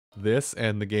this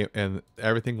and the game and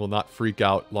everything will not freak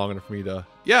out long enough for me to...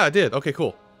 Yeah, it did. Okay,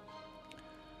 cool.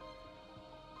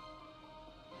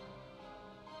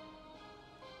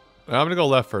 I'm going to go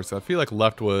left first. I feel like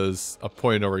left was a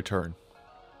point of no return.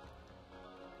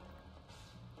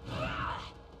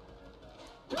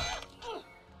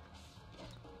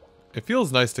 It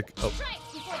feels nice to... Oh.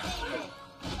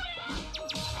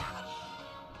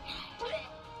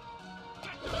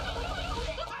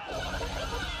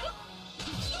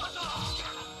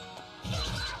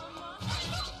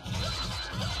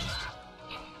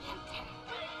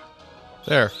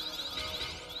 There.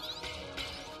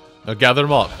 Now gather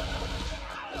them up.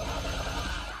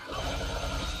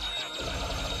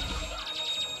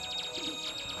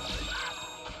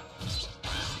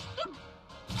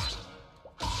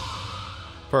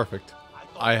 Perfect.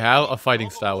 I have a fighting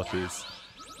style with these.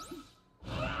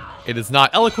 It is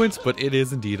not eloquent, but it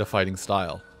is indeed a fighting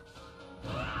style.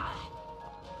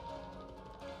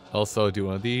 Also, do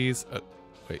one of these.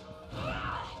 Wait.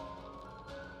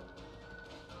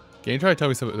 Game trying to tell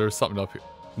me something. There's something up here.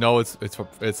 No, it's a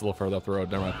little further up the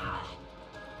road. Never mind.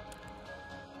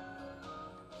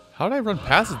 How did I run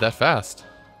past it that fast?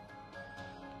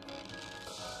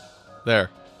 There.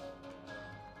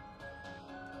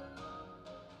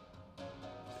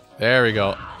 There we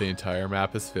go. The entire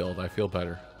map is filled. I feel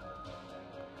better.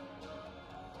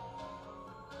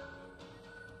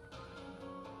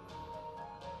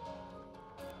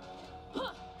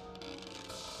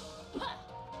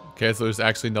 Okay, so there's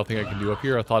actually nothing I can do up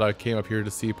here. I thought I came up here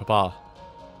to see Papa.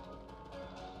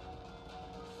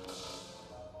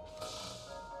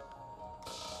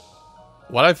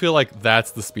 What I feel like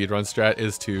that's the speedrun strat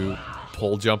is to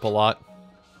pull jump a lot.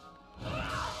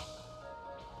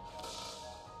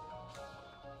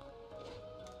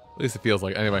 At least it feels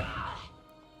like. Anyway.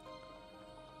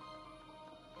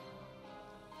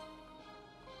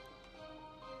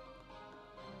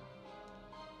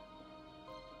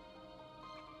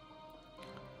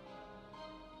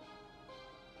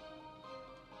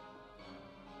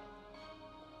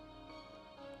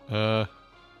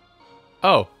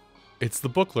 Oh. It's the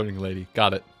book learning lady.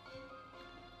 Got it.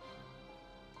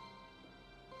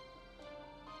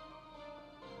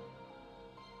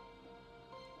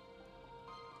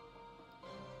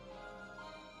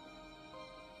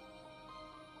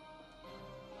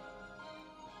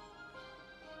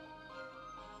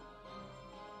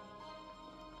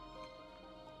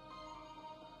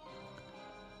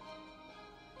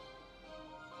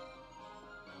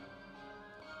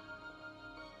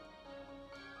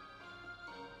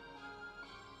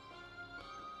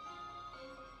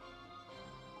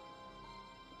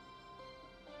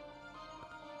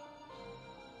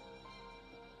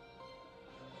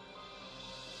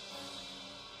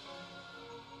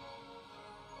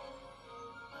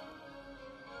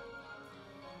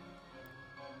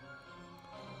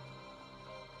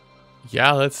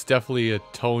 Yeah, that's definitely a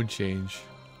tone change.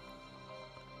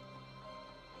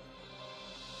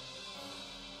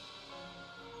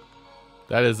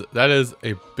 That is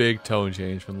a big tone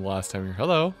change from the last time you're...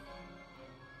 Hello.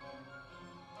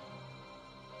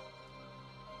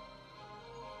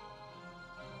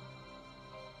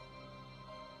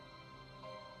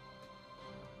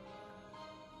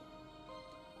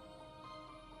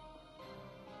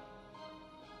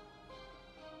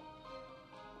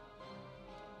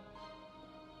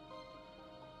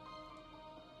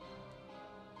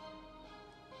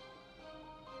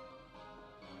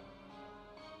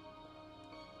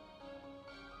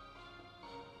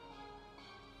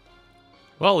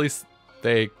 Well, at least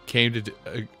they came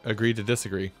to agree to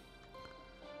disagree.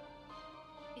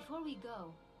 Before we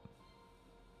go,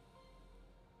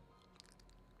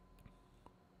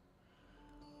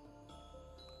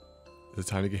 Is it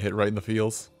time to get hit right in the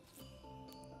feels?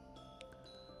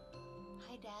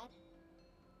 hi Dad.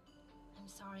 I'm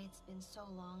sorry it's been so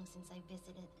long since I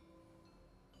visited,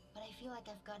 but I feel like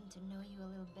I've gotten to know you a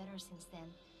little better since then.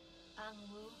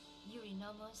 Angwu,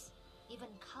 Yurinomos, even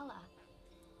Kala.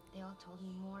 They all told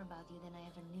me more about you than I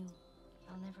ever knew.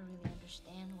 I'll never really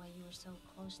understand why you were so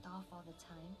closed off all the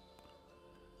time.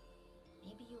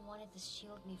 Maybe you wanted to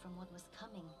shield me from what was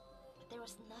coming, but there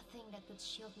was nothing that could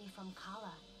shield me from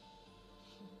Kala.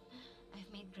 I've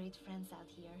made great friends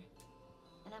out here,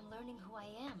 and I'm learning who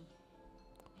I am.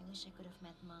 I wish I could have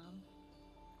met Mom.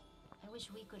 I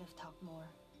wish we could have talked more.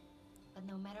 But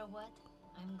no matter what,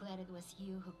 I'm glad it was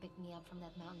you who picked me up from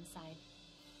that mountainside.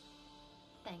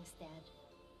 Thanks, Dad.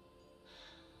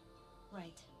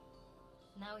 Right.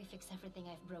 Now we fix everything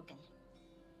I've broken.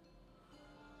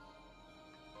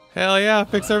 Hell yeah,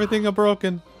 fix everything I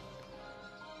broken.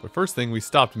 But first thing, we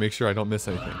stop to make sure I don't miss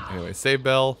anything. Anyway, save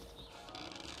bell.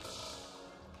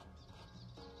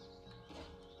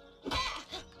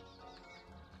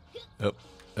 Oh.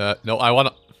 No, I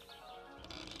wanna...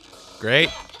 Great.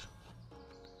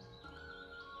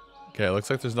 Okay, it looks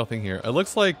like there's nothing here. It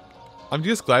looks like... I'm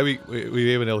just glad we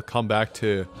were able to come back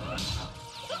to...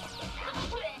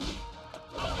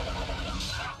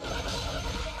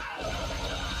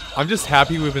 I'm just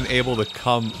happy we've been able to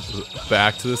come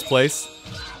back to this place.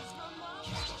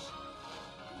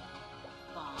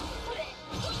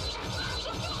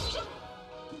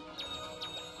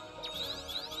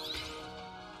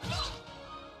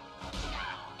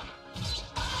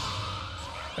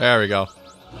 There we go.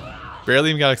 Barely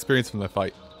even got experience from that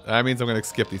fight. That means I'm gonna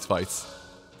skip these fights.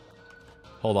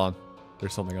 Hold on.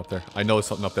 There's something up there. I know there's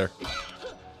something up there.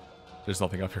 There's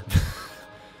nothing up here.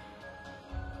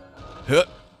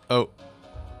 Oh.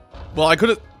 Well, I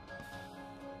could've...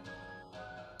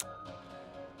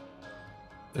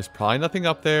 There's probably nothing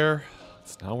up there.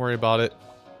 Let's not worry about it.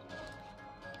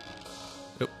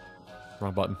 Oh.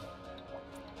 Wrong button.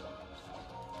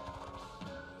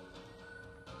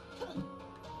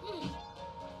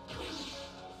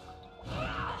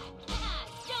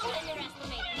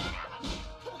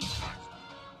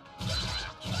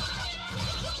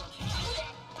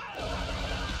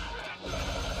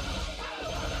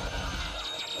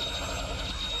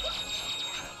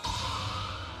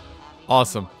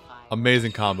 Awesome.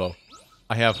 Amazing combo.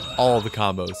 I have all the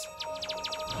combos.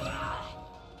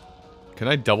 Can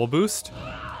I double boost?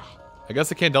 I guess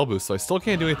I can't double boost, so I still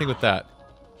can't do anything with that.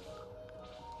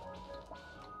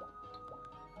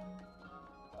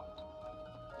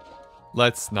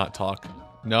 Let's not talk.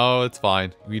 No, it's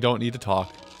fine. We don't need to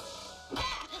talk.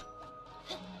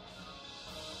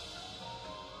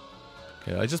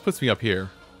 Okay, that just puts me up here.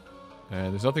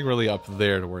 And there's nothing really up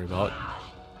there to worry about.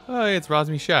 Oh, hey, it's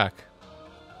Razmi Shack.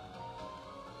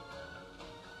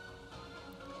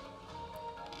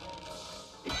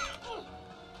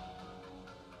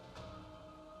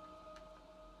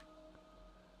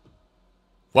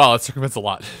 Wow, that circumvents a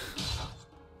lot.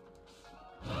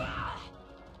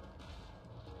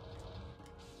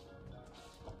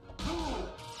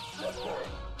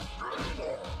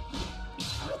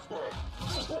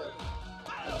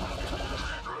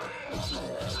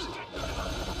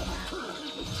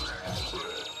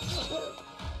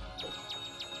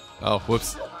 Oh,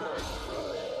 whoops.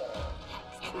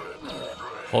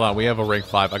 Hold on, we have a rank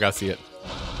 5. I gotta see it.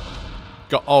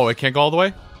 Go. Oh, it can't go all the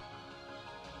way?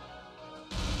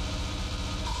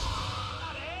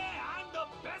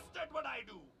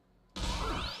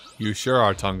 You sure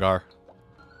are, Tungar.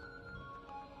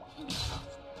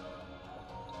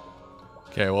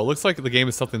 Okay, well, it looks like the game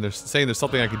is something. They're saying there's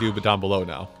something I can do, but down below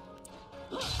now.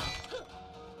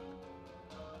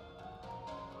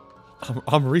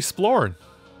 I'm re-exploring.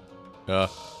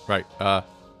 Right.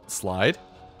 Slide.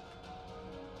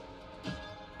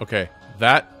 Okay,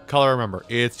 that color I remember.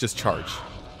 It's just charge.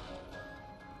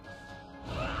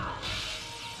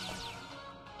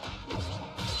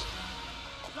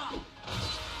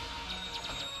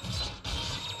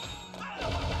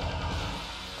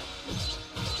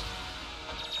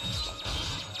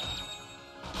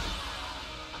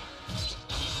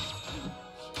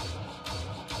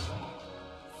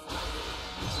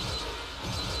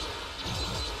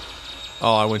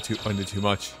 Oh, I went into too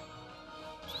much.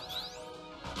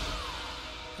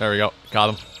 There we go.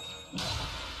 Got him.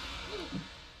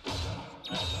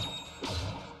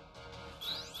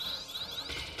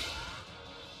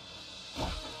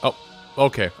 Oh,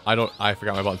 okay. I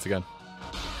forgot my buttons again.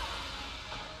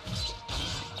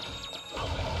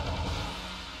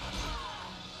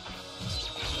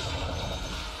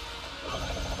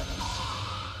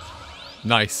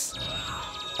 Nice.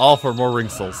 All for more ring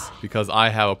souls, because I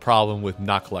have a problem with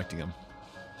not collecting them.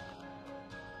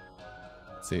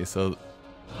 Let's see, so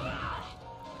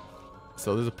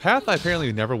there's a path I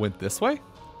apparently never went this way?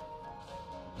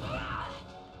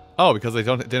 Oh, because they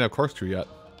didn't have corkscrew yet.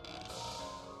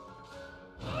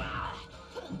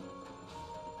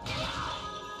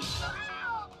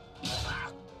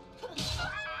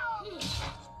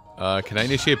 Can I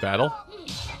initiate battle?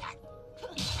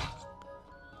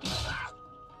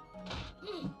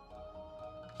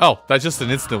 Oh, that's just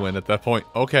an instant win at that point.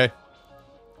 Okay.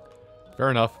 Fair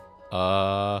enough.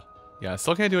 Yeah, I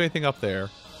still can't do anything up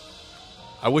there.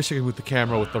 I wish I could move the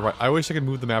camera with the right... I wish I could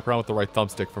move the map around with the right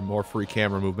thumbstick for more free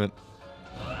camera movement.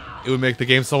 It would make the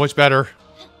game so much better.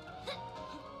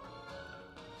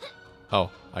 Oh,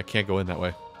 I can't go in that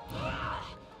way.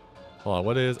 Hold on,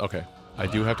 what is... Okay. I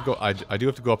do have to go... I do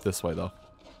have to go up this way, though.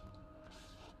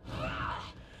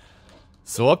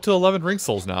 So up to 11 ring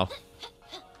souls now.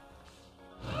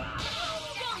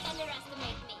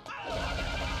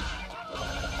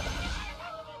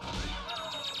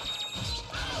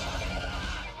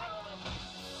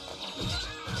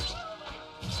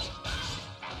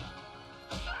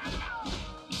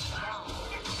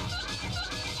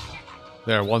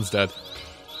 There, one's dead.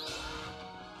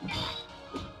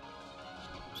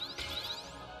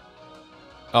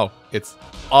 Oh, it's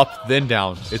up, then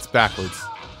down. It's backwards.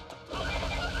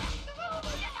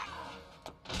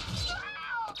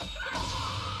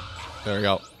 There we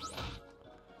go.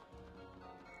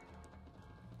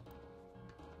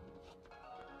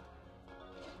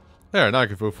 There, now I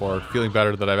can move forward. Feeling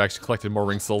better that I've actually collected more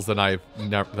ring souls than I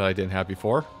didn't have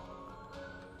before.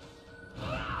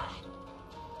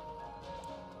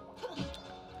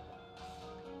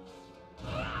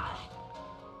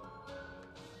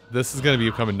 This is going to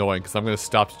become annoying because I'm going to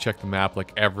stop to check the map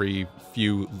like every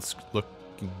few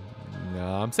looking.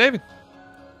 I'm saving.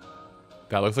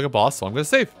 That looks like a boss, so I'm going to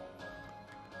save.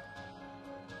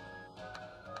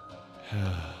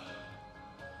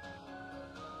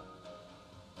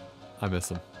 I miss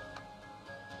him.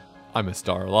 I miss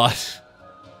Star a lot.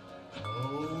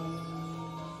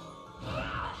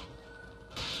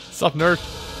 Sup, nerd?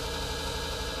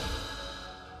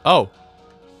 Oh.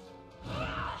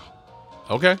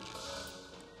 Okay.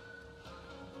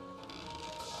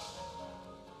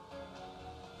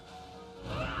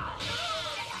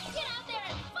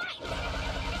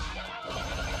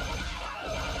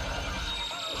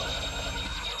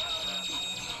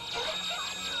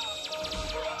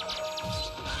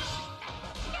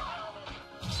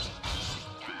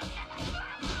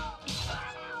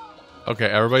 Okay,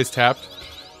 everybody's tapped.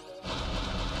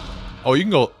 Oh, you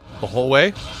can go the whole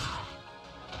way?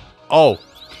 Oh.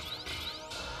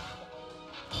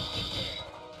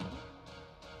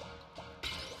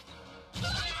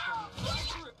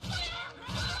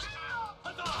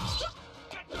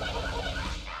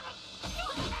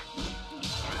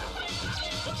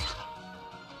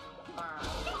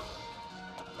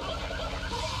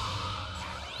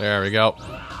 There we go.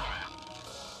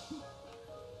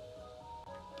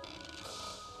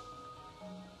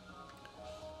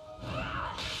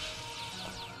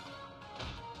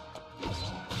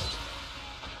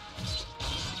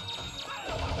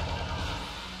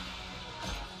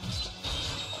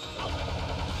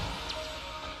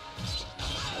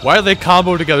 Why do they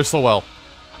combo together so well?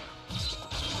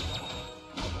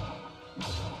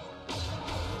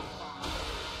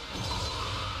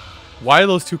 Why do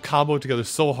those two combo together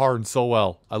so hard and so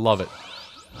well? I love it.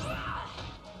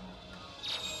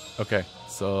 Okay,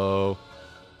 so...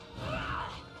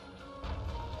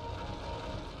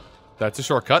 that's a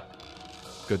shortcut.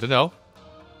 Good to know.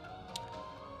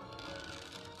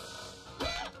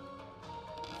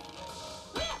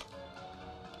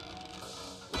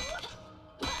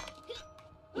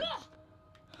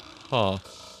 Huh.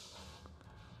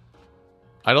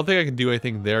 I don't think I can do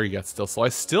anything there yet still, so I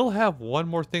still have one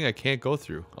more thing I can't go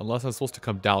through. Unless I'm supposed to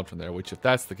come down from there, which if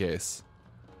that's the case...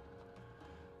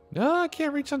 no, I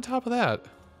can't reach on top of that.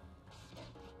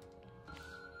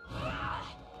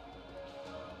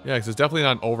 Yeah, because there's definitely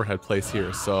not an overhead place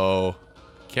here, so...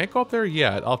 can't go up there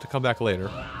yet. I'll have to come back later.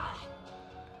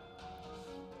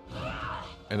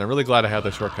 And I'm really glad I have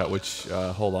the shortcut, which...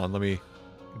 hold on, let me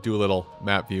do a little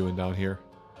map viewing down here.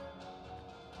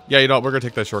 Yeah, you know what? We're gonna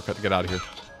take that shortcut to get out of here.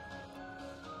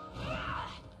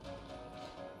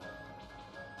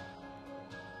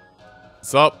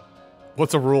 Sup?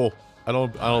 What's a rule? I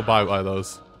don't buy by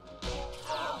those.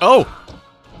 Oh!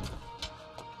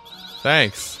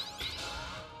 Thanks.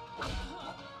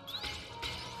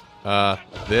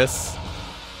 This.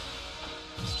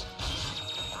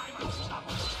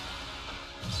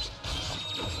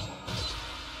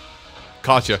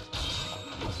 Gotcha.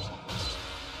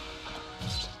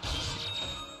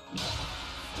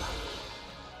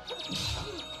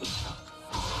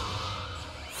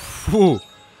 Whew.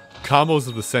 Combos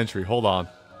of the century. Hold on.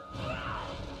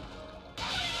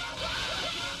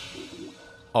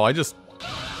 Oh, I just...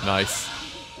 nice.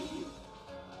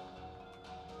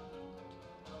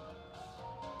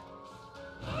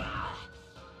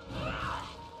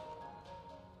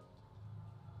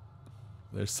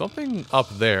 There's something up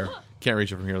there. Can't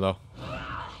reach it from here, though.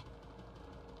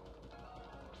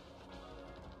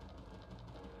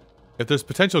 If there's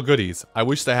potential goodies, I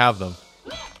wish to have them.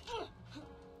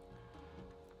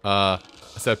 I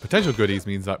said potential goodies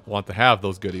means I want to have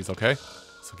those goodies, okay?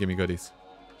 So give me goodies.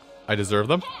 I deserve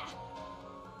them.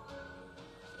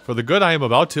 For the good I am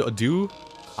about to do,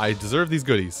 I deserve these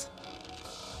goodies.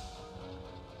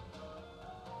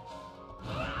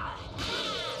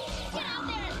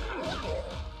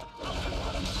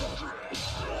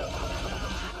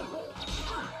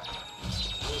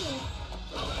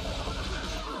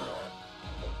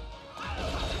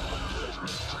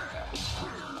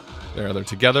 There, they're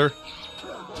together.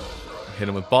 Hit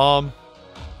him with bomb.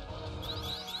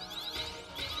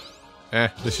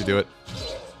 This should do it.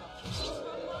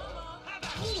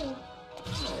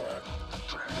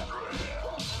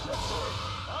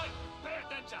 Pay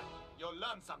attention. You'll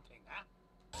learn something, huh?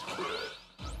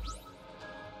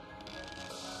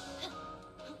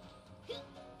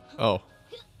 Oh.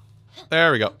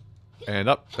 There we go. And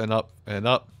up, and up, and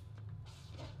up.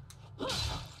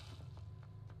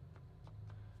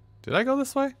 Did I go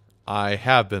this way? I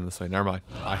have been this way. Never mind.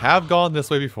 I have gone this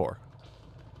way before.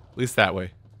 At least that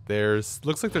way.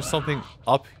 Looks like there's something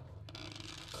up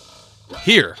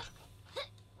here.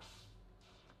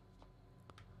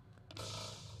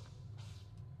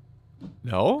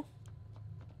 No?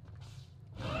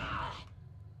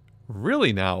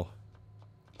 Really now?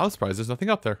 I'm surprised there's nothing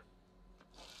up there.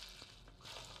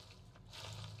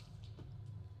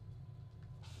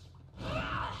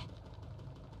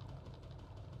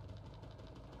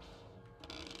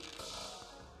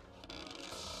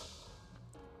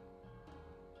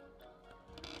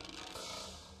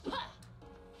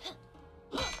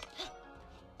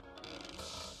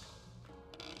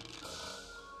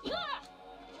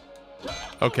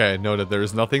 Okay, noted.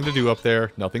 There's nothing to do up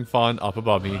there. Nothing fun up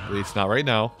above me. At least not right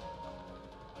now.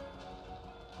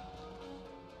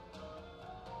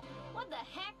 What the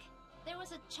heck? There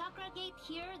was a chakra gate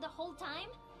here the whole time?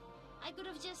 I could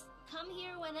have just come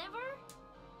here whenever?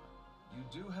 You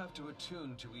do have to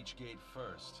attune to each gate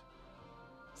first.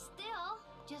 Still,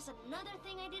 just another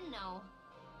thing I didn't know.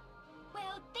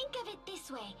 Well, think of it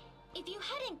this way. If you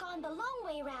hadn't gone the long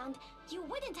way around, you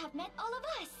wouldn't have met all of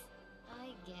us.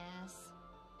 I guess.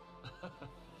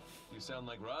 You sound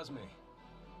like Razmi.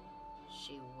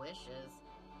 She wishes.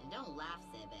 And don't laugh,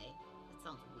 Sebe. It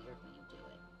sounds weird when you do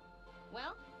it.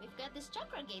 Well, we've got this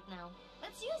chakra gate now.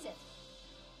 Let's use it.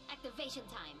 Activation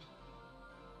time.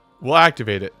 We'll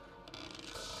activate it.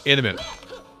 In a minute.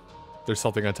 There's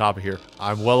something on top of here.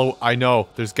 I know.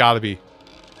 There's gotta be.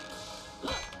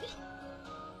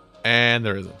 And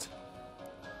there isn't.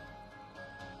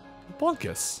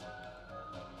 Bunkus.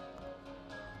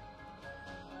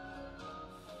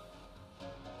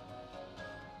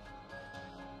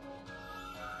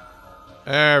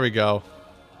 There we go.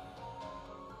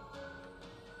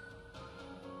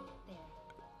 There.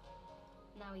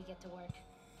 Now we get to work.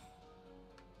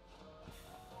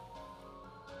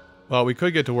 Well, we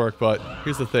could get to work, but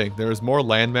here's the thing. There is more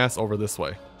landmass over this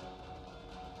way.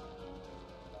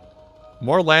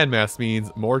 More landmass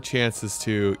means more chances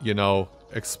to, you know,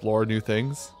 explore new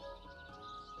things.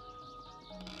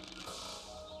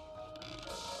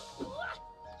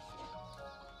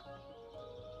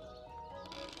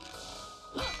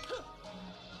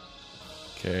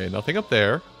 Okay, nothing up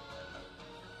there.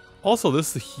 Also,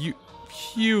 this is a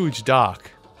huge dock.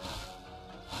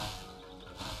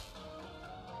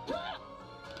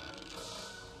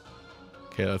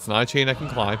 Okay, that's not a chain I can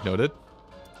climb. Noted.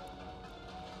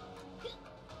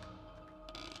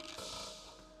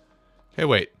 Hey,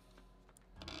 wait.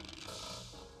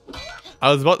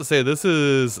 I was about to say this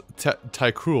is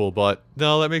Tykrool, but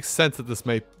no, that makes sense that this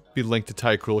might be linked to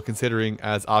Tykrool, considering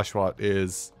as Ashwat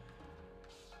is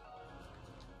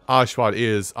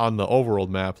on the overworld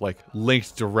map, like,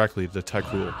 linked directly to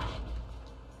Tykrool.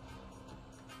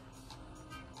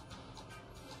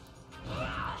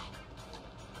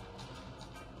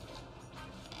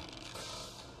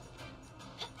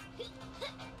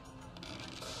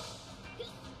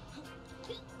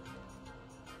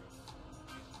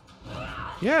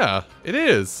 Yeah, it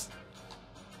is.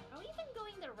 Are we even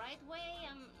going the right way?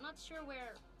 I'm not sure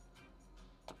where...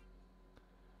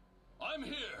 I'm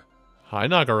here. Hi,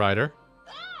 Naga Rider.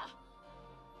 Ah!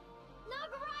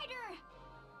 Naga Rider!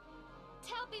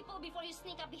 Tell people before you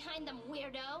sneak up behind them,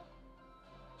 weirdo.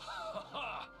 Ha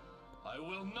ha! I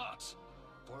will not,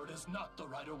 for it is not the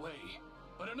right way.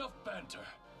 But enough banter.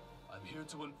 I'm here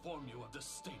to inform you of the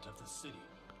state of the city.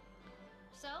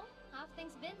 So, how have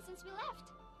things been since we left?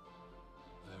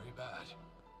 Very bad.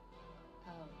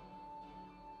 Oh.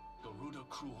 Garuda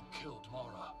Cruel killed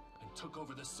Mara and took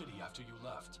over the city after you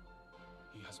left.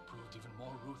 He has proved even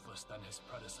more ruthless than his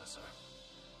predecessor.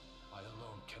 I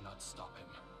alone cannot stop him.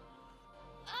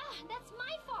 Ah, that's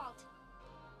my fault!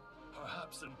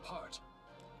 Perhaps in part,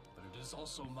 but it is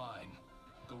also mine.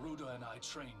 Garuda and I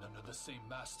trained under the same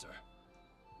master.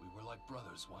 We were like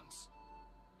brothers once.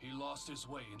 He lost his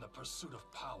way in the pursuit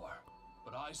of power,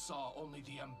 but I saw only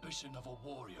the ambition of a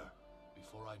warrior.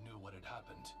 Before I knew what had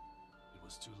happened, it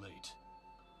was too late.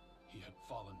 He had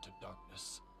fallen to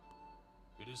darkness.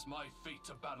 It is my fate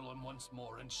to battle him once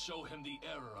more and show him the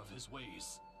error of his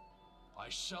ways. I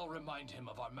shall remind him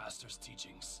of our master's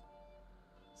teachings.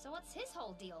 So what's his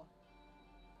whole deal?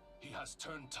 He has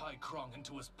turned Tai Krung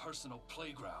into his personal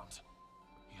playground.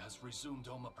 He has resumed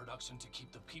Oma production to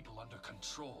keep the people under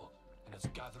control, and is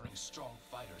gathering strong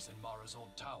fighters in Mara's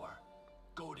old tower,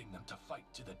 goading them to fight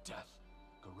to the death.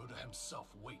 Garuda himself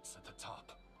waits at the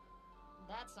top.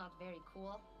 That's not very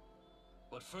cool.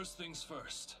 But first things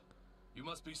first. You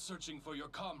must be searching for your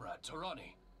comrade,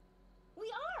 Tarani.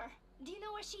 We are! Do you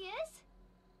know where she is?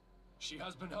 She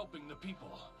has been helping the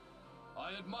people.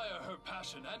 I admire her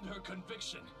passion and her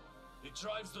conviction. It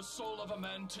drives the soul of a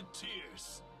man to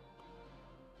tears.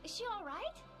 Is she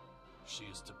alright? She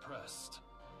is depressed.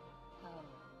 Oh.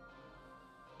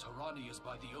 Tarani is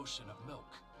by the ocean of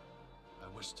milk. I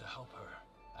wish to help her,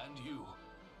 and you.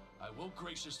 I will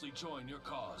graciously join your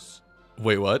cause.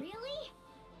 Wait, what? Really?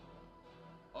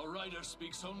 A writer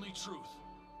speaks only truth.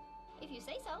 If you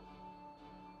say so.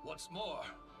 What's more,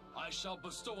 I shall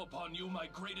bestow upon you my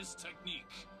greatest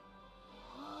technique.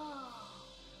 Whoa.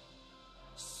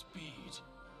 Speed.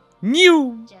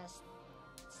 New. Just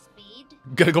speed?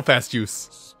 Gotta go fast, juice.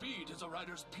 Speed is a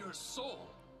writer's pure soul.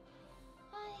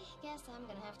 I guess I'm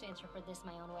gonna have to interpret this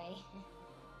my own way.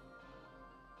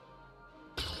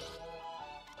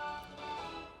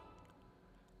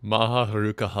 Maha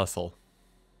Haruka Hustle.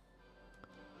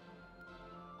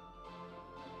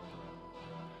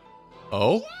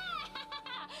 Oh? Yeah!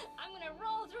 I'm gonna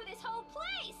roll through this whole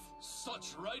place!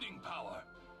 Such writing power.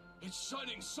 It's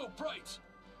shining so bright.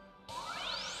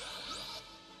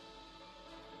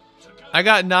 I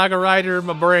got Naga Rider in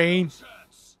my brain.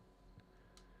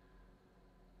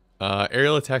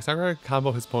 Aerial attacks. Naga Rider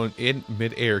combo his opponent in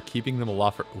mid-air, keeping them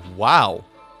aloft for... Wow.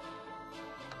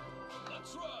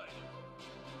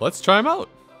 Let's try him out.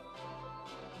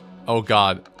 Oh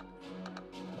god.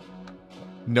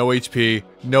 No HP.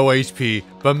 No HP.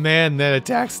 But man, that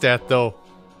attack stat though.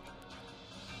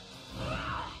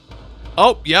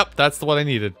 Oh, yep. That's the one I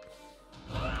needed.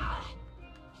 I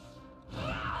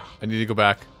need to go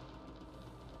back.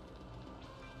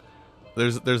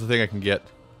 There's a thing I can get.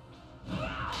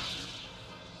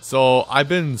 So, I've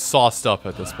been sauced up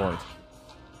at this point.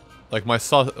 Like, my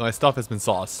stuff has been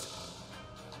sauced.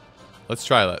 Let's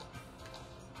try that.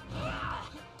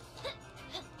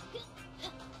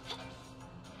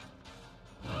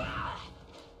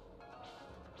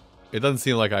 It doesn't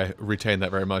seem like I retained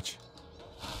that very much.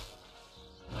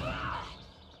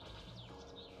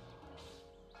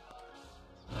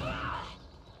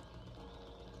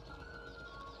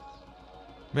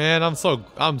 Man, I'm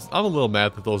a little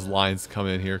mad that those lines come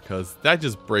in here, because that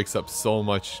just breaks up so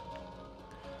much.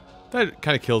 That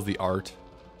kind of kills the art.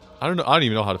 I don't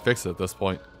even know how to fix it at this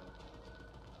point.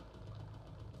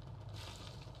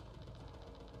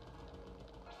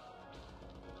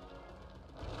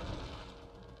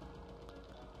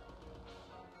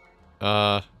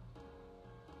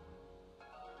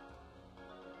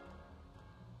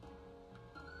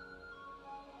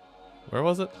 Where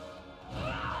was it?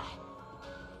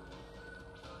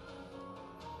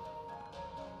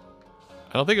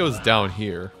 I don't think it was down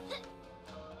here.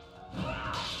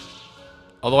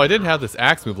 Although I didn't have this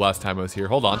axe move last time I was here.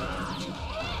 Hold on.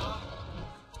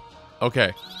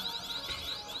 Okay.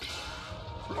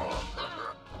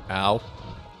 Ow.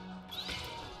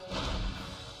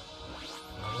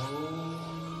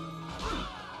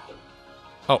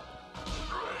 Oh.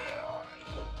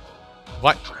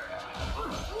 What?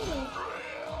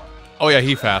 Oh yeah,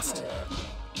 he fast.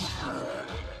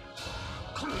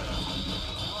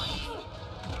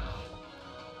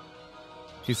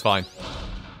 He's fine.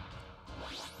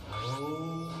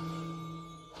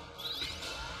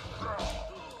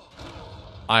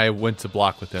 I went to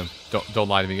block with him. Don't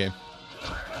lie to me, game.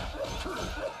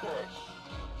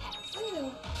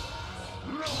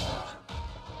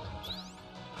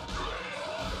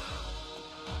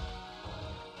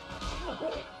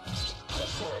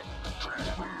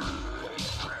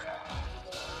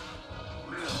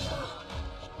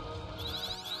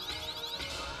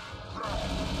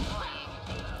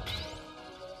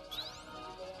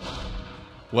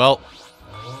 Well,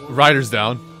 Ryder's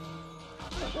down.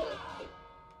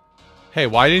 Hey,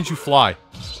 why didn't you fly?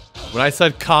 When I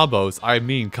said combos, I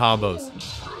mean combos.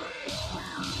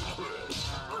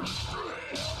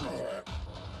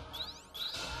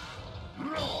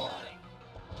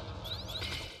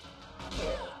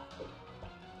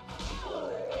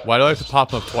 Why do I have to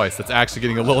pop him up twice? That's actually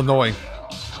getting a little annoying.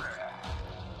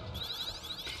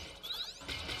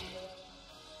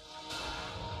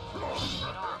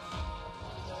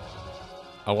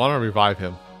 I want to revive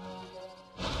him.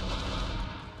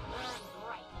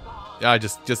 Yeah,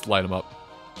 just light him up.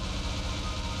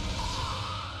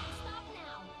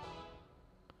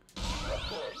 Let's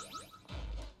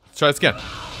try this again.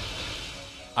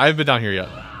 I haven't been down here yet.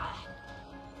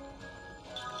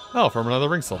 Oh, from another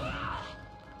ring soul.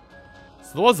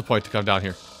 So there was a point to come down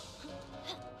here.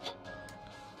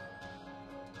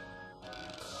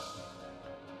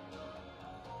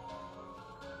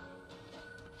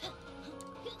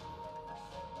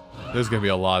 There's gonna be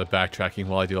a lot of backtracking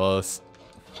while I do all this.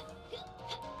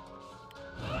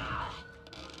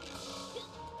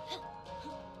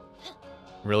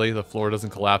 Really? The floor doesn't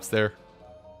collapse there?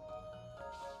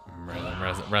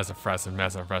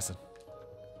 Resin.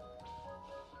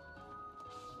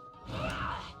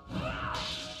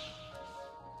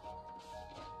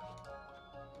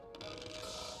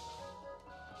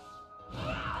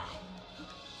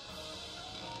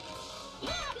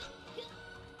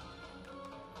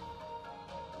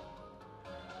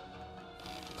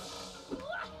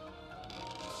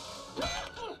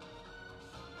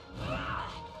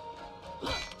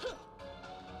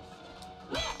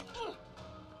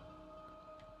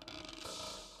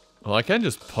 Well, I can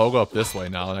just pogo up this way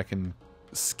now, and I can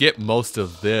skip most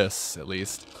of this, at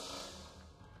least.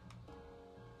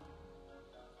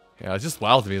 Yeah, it's just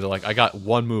wild to me that, like, I got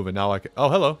one move, and now I can... Oh,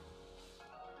 hello.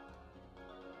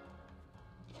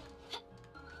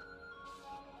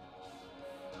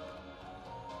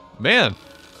 Man.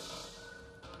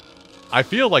 I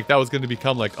feel like that was going to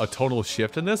become, like, a tonal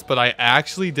shift in this, but I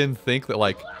actually didn't think that,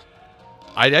 like...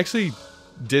 I actually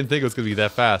didn't think it was going to be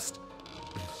that fast.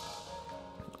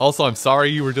 Also, I'm sorry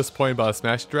you were disappointed about a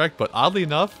Smash Direct, but oddly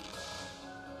enough,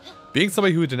 being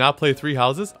somebody who did not play Three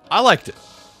Houses, I liked it.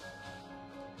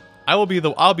 I'll be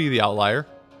the outlier.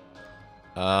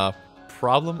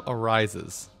 Problem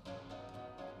arises.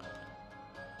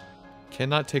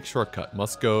 Cannot take shortcut.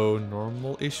 Must go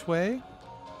normal-ish way.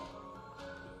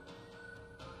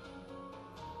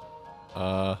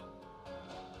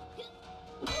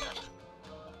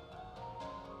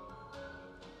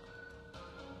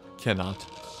 Cannot.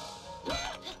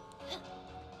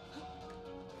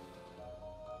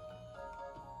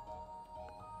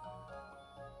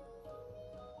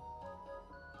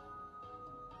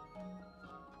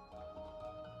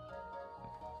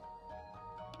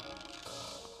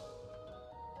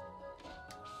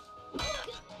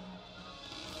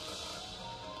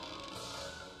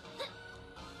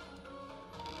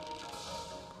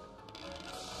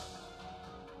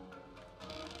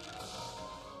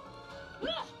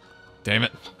 Damn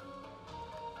it.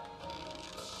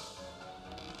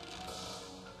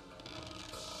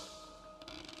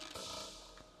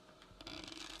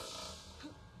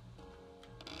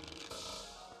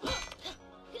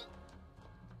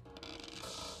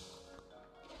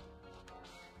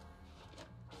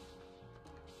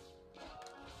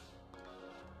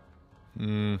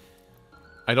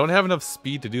 I don't have enough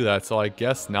speed to do that, so I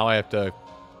guess now I have to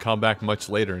come back much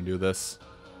later and do this.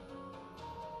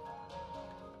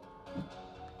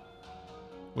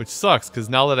 Which sucks, because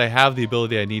now that I have the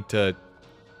ability I need to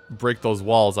break those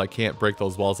walls, I can't break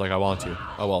those walls like I want to.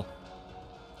 Oh well.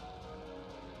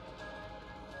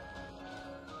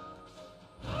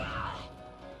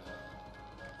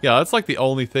 Yeah, that's like the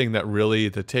only thing that really,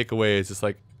 the takeaway is just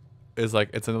like,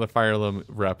 it's another Fire Emblem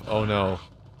rep. Oh no.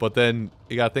 But then,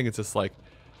 you gotta think it's just like,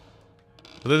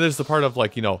 but then there's the part of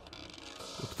like, you know,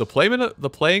 the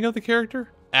playing of the character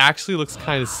actually looks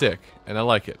kind of sick, and I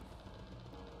like it.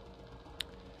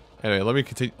 Anyway, let me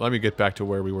continue. Let me get back to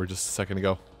where we were just a second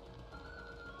ago.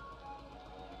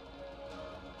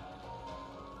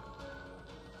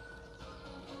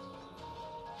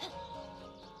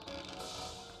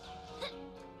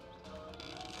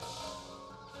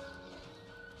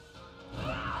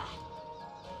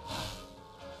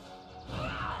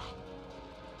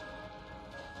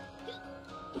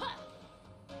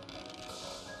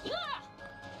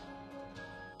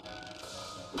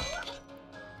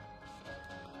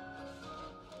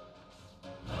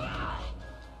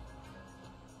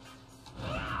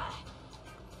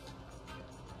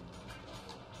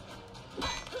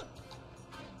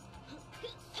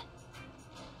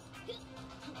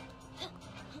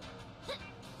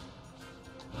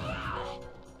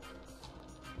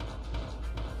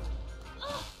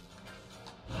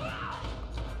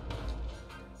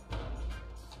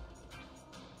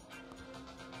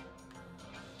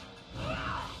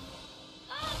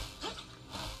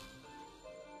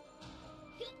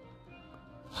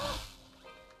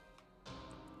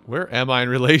 Where am I in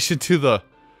relation to the...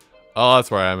 Oh, that's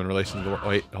where I am in relation to the...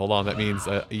 Wait, hold on. That means,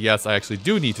 yes, I actually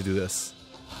do need to do this.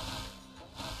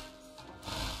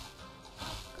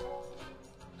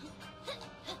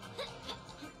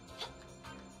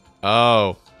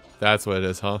 Oh, that's what it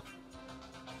is, huh?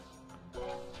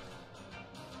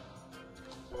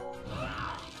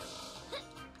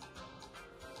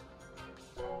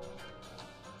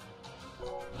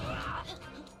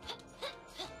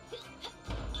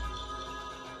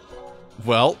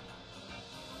 Well.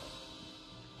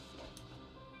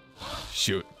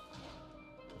 Shoot.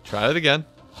 Try it again.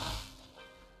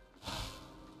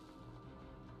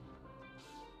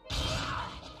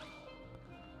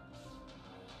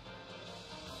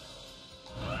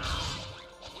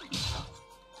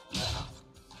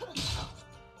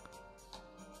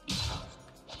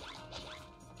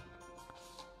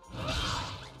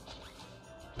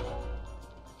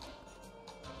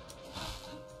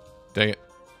 Dang it.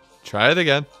 Try it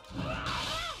again.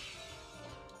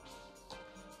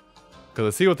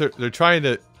 Because I see what they're trying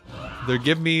to... They're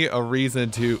giving me a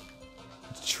reason to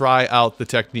try out the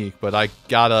technique, but I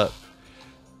gotta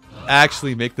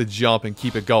actually make the jump and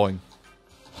keep it going.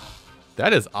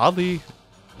 That is oddly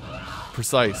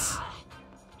precise.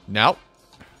 Now.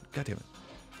 God damn it.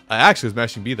 I actually was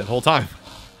mashing B that whole time.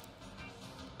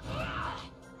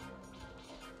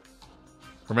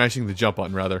 Or mashing the jump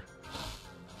button, rather.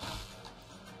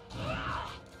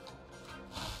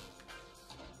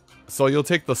 So you'll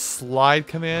take the slide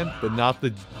command, but not the...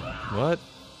 What?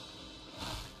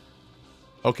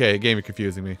 Okay, game is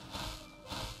confusing me.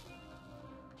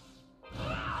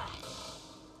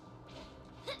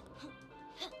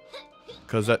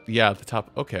 Because that... Yeah, at the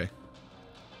top... Okay.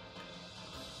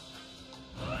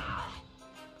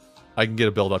 I can get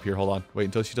a build up here. Hold on. Wait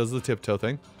until she does the tiptoe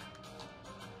thing.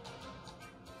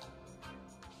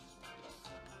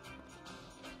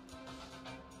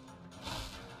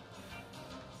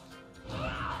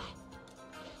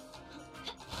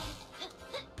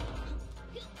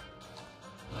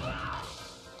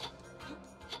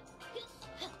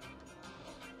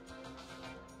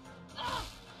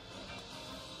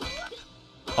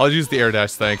 I'll use the air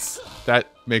dash, thanks.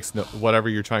 That makes no... Whatever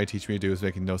you're trying to teach me to do is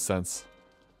making no sense.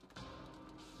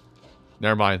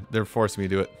 Never mind. They're forcing me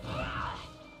to do it.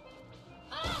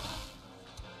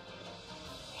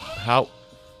 How?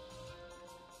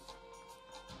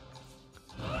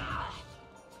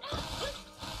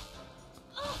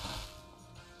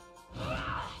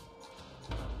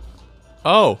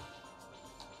 Oh.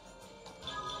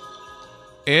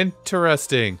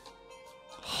 Interesting.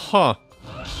 Huh.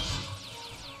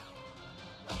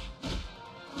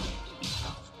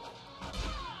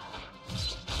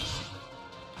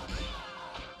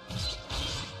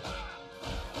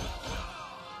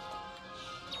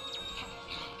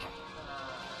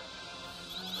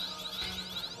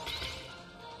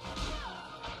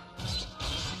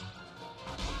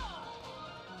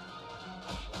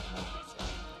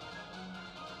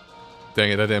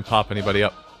 Dang it, that didn't pop anybody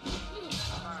up.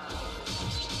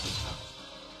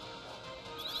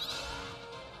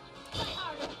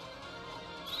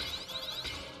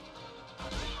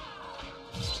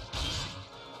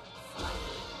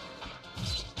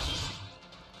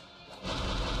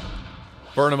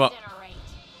 Burn him up.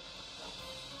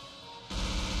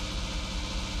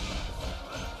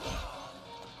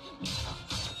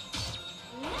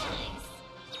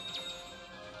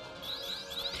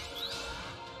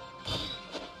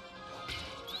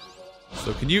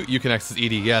 So can you can access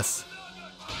ED, yes.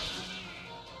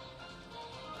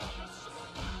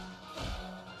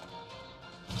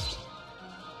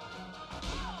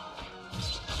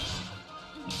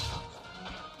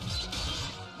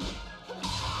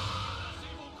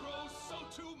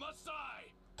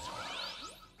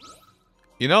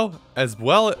 You know, as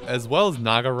well as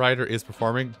Naga Rider is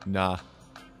performing, nah.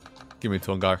 Give me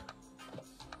Tongar.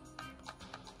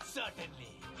 Certainly.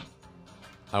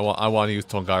 I want to use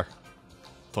Tongar.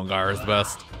 Tongar is the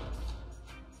best.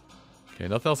 Okay,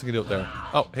 nothing else I can do up there.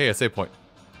 Oh, hey, a save point.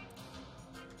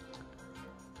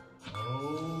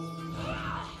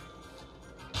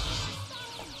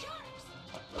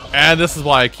 And this is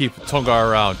why I keep Tongar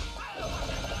around.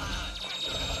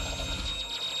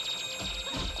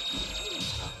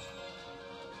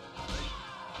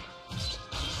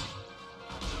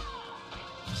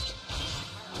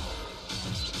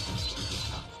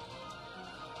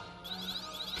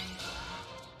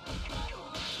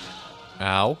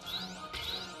 Ow.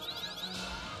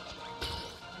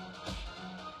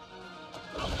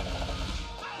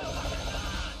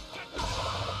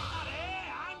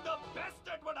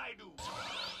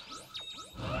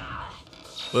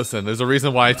 Listen, there's a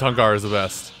reason why Tongar is the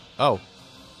best. Oh.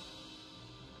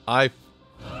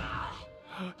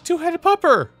 Two-headed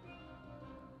pupper!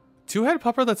 Two-headed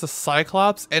pupper that's a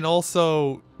Cyclops and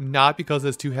also not because it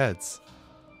has two heads.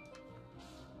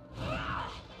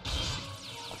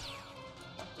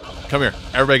 Come here.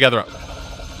 Everybody gather up.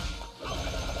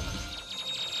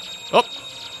 Oh!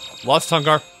 Lost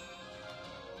Tongar.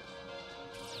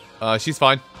 She's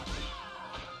fine.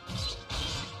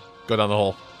 Go down the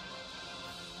hole.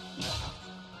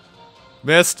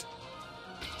 Missed.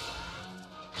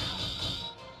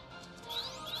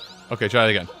 Okay, try it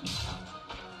again.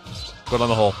 Put on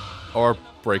the hole. Or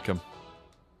break him.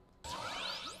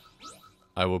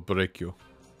 I will break you.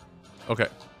 Okay.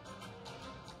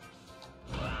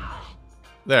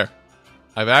 There.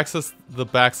 I've accessed the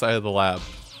backside of the lab.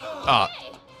 Ah.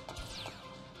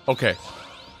 Okay.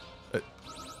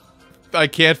 I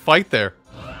can't fight there.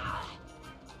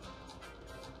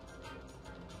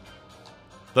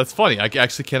 That's funny. I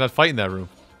actually cannot fight in that room.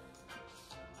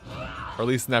 Or at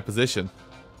least in that position.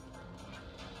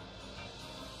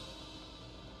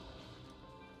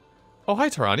 Oh, hi,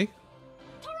 Tarani.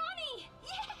 Tarani!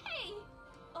 Yay!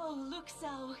 Oh,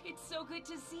 Luxo, it's so good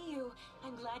to see you.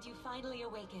 I'm glad you finally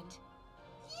awakened.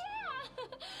 Yeah!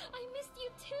 I missed you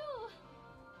too!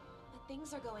 But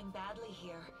things are going badly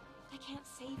here. I can't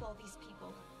save all these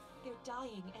people. They're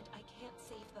dying and I can't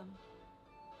save them.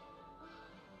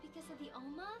 Because of the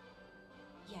Oma?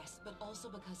 Yes, but also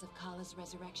because of Kala's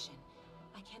resurrection.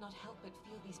 I cannot help but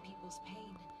feel these people's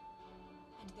pain.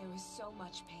 And there is so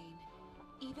much pain.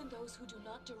 Even those who do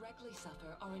not directly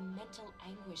suffer are in mental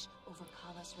anguish over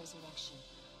Kala's resurrection.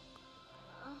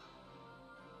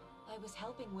 I was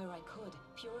helping where I could,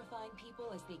 purifying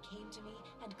people as they came to me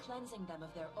and cleansing them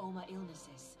of their Oma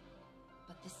illnesses.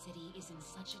 But the city is in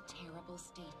such a terrible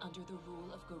state under the rule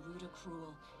of Garuda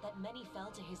Cruel that many fell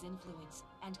to his influence,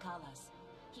 and Kala's.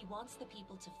 He wants the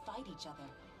people to fight each other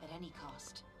at any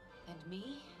cost. And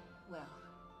me? Well,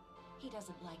 he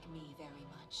doesn't like me very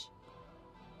much.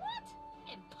 What?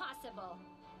 Impossible!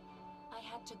 I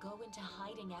had to go into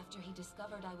hiding after he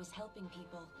discovered I was helping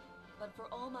people. But for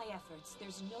all my efforts,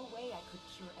 there's no way I could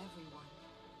cure everyone.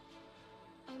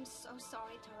 I'm so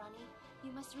sorry, Tarani.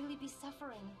 You must really be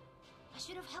suffering. I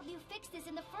should have helped you fix this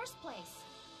in the first place.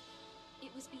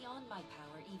 It was beyond my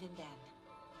power even then.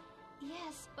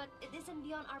 Yes, but it isn't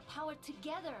beyond our power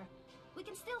together. We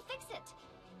can still fix it.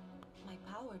 My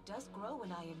power does grow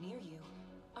when I am near you.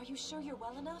 Are you sure you're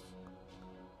well enough?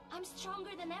 I'm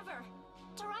stronger than ever.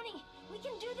 Tarani, we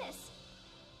can do this.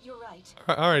 You're right.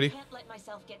 Alrighty. I can't let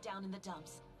myself get down in the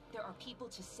dumps. There are people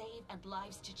to save and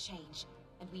lives to change.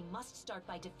 And we must start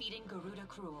by defeating Garuda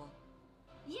Cruel.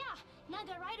 Yeah,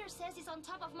 Naga Rider says he's on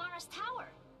top of Mara's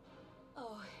tower.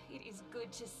 Oh, it is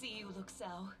good to see you,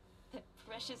 Luxo. That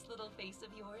precious little face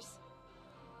of yours.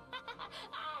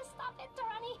 Stop it,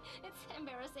 Tarani. It's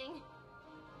embarrassing.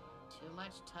 Too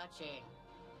much touching.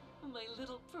 My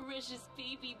little precious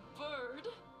baby bird.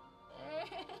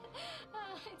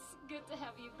 It's good to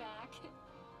have you back.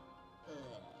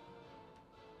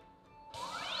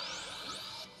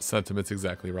 Sentiments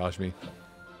exactly, Rajmi.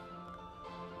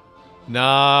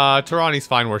 Nah, Tarani's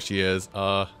fine where she is.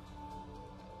 Can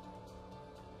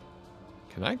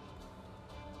I?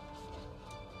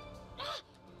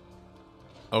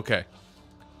 Okay.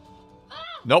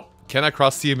 Nope. Can I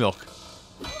cross Sea of Milk?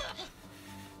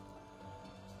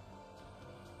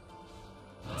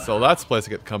 So that's a place I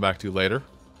get to come back to later.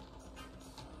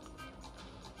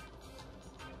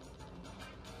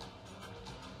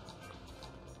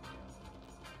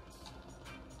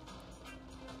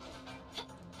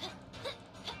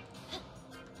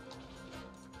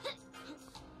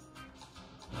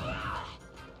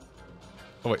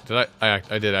 Oh wait, did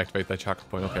I did activate that chakra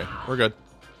point. Okay, we're good.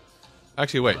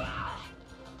 Actually, wait.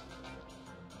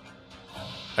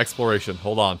 Exploration.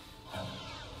 Hold on.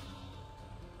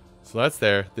 So that's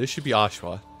there. This should be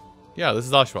Ashwa. Yeah, this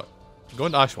is Ashwa. Go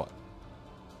into Ashwa.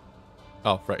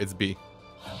 Oh, right, it's B.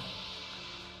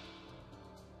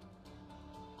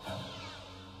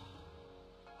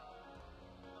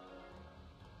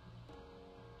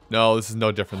 No, this is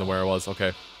no different than where it was.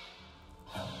 Okay.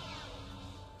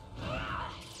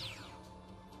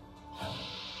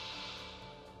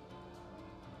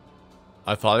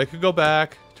 I thought I could go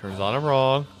back. Turns out I'm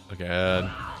wrong. Again.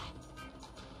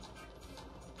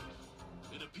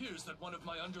 It appears that one of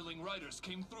my underling riders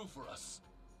came through for us.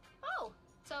 Oh,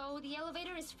 so the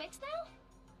elevator is fixed now?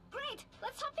 Great,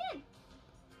 let's hop in.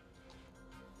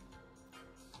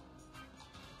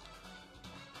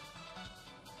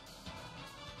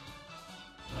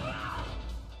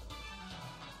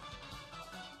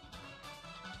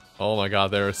 Oh my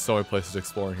god, there are so many places to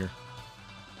explore in here.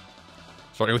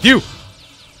 Starting with you!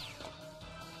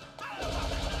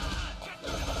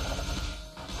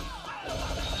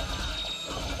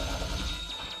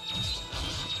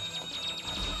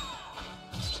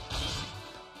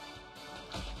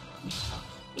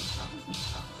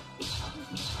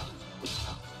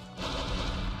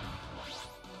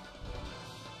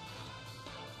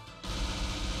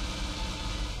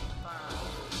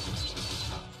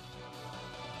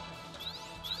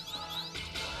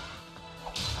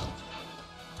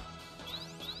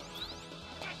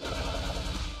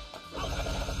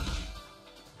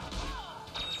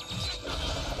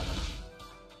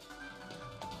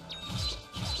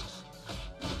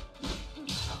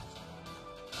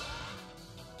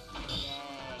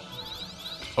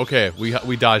 Okay,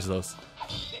 we dodged those.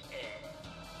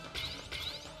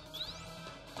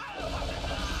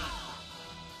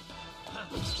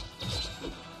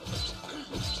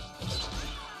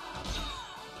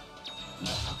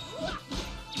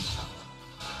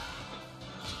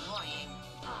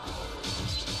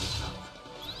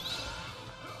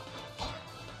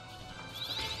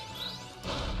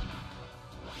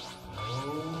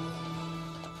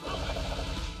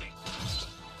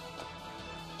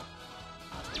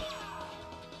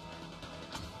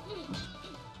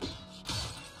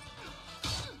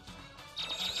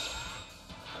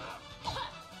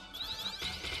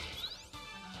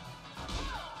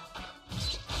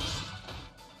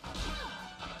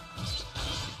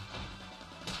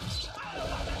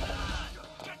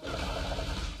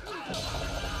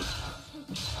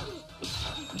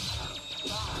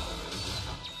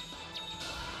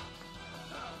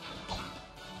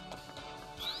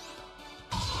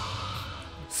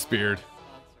 Speared.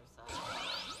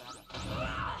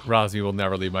 Razmi will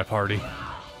never leave my party.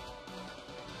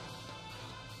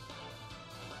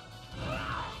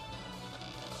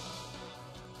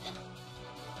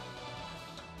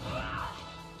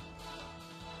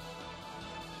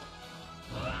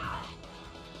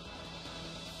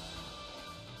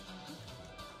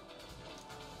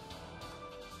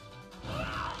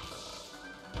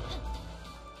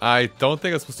 I don't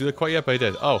think I was supposed to do that quite yet, but I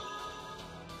did. Oh.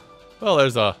 Well,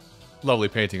 there's a lovely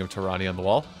painting of Tarani on the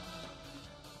wall.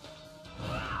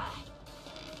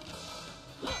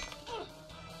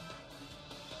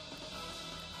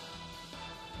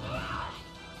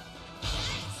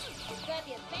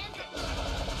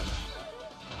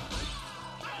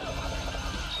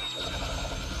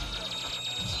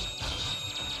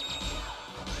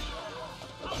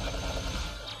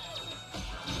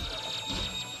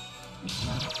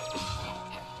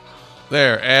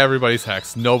 There, everybody's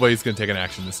hexed. Nobody's gonna take an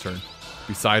action this turn.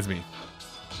 Besides me.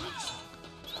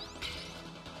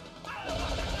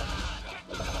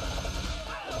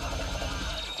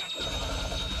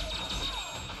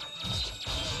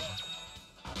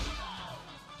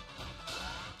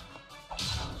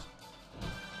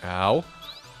 Ow.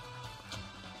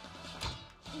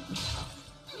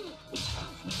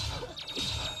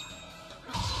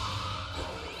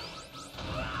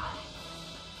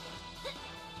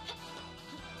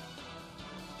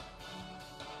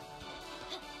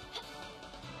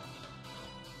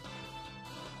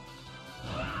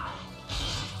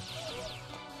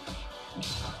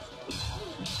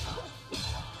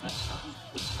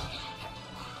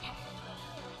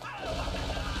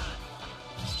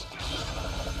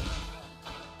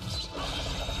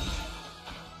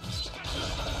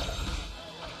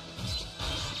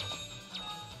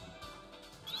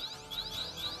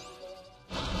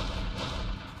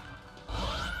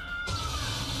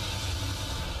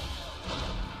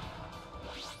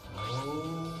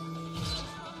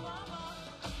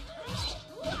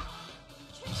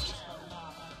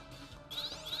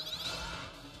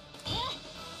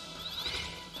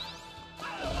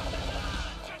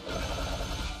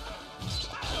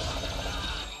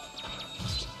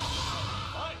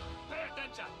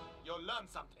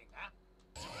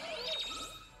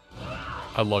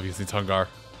 I love using Tungar.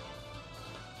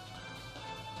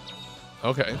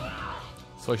 Okay.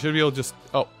 So I should be able to just...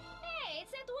 Oh. Hey,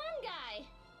 it's that one guy.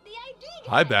 The ID guy.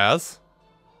 Hi, Baz.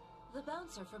 The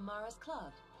bouncer from Mara's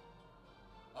club.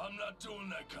 I'm not doing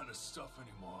that kind of stuff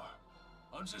anymore.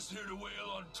 I'm just here to wail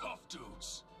on tough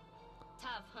dudes.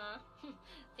 Tough, huh?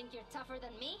 Think you're tougher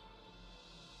than me?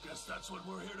 Guess that's what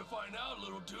we're here to find out,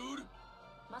 little dude.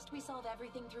 Must we solve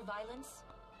everything through violence?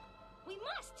 We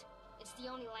must. It's the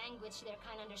only language their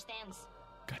kind understands.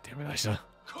 God damn it, Aisha.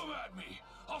 Come at me.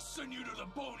 I'll send you to the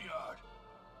boneyard.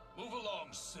 Move along,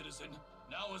 citizen.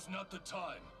 Now is not the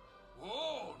time.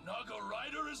 Whoa, Naga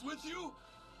Rider is with you?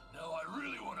 Now I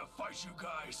really want to fight you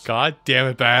guys. God damn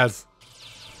it, Baz.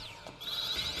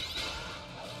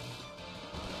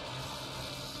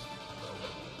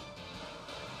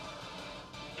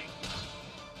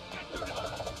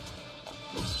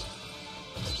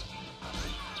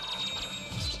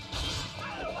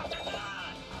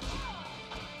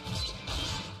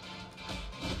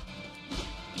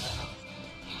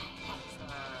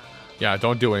 Yeah,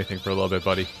 don't do anything for a little bit,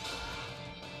 buddy.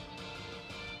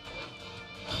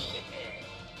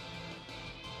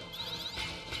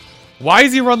 Why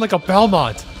does he run like a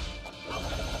Belmont?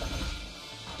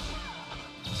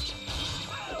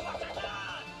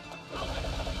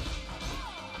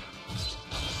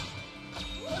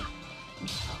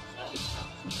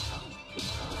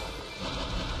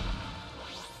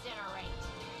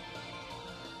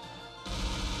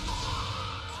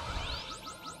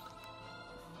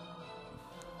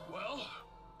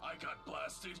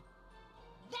 bastard!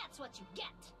 That's what you get.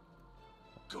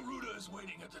 Garuda is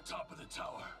waiting at the top of the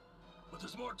tower. But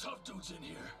there's more tough dudes in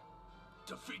here.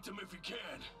 Defeat them if you can.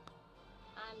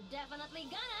 I'm definitely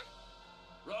gonna.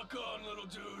 Rock on, little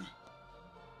dude.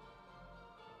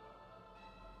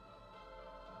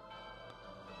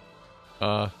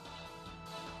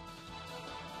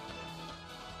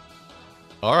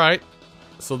 Alright.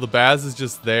 So the Baz is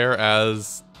just there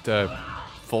as the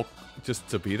folk, just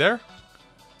to be there?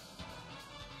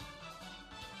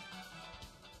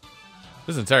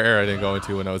 This entire area I didn't go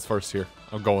into when I was first here.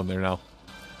 I'm going there now.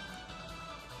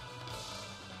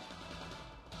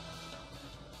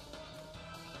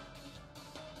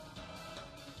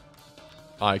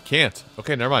 I can't.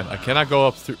 Okay, never mind. I cannot go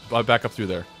up through, back up through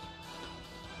there.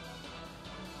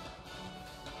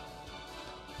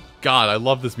 God, I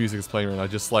love this music that's playing right now.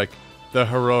 Just like the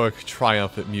heroic,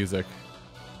 triumphant music.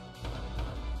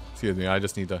 Excuse me, I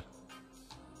just need to...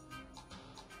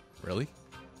 Really?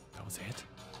 That was it?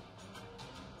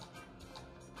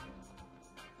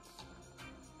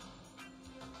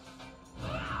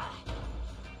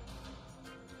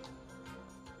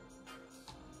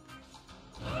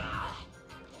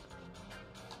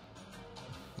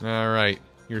 Alright,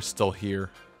 you're still here.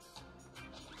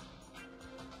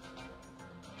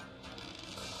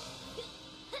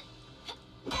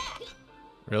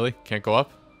 Really? Can't go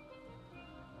up?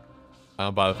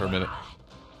 I'll bother for a minute.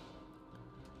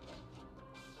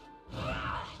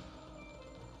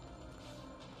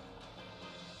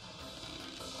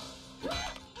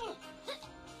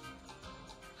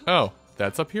 Oh,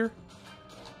 that's up here?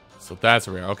 So that's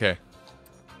where we are. Okay.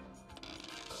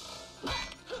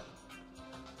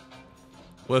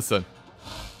 Listen.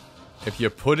 If you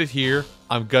put it here,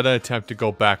 I'm gonna attempt to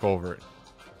go back over it.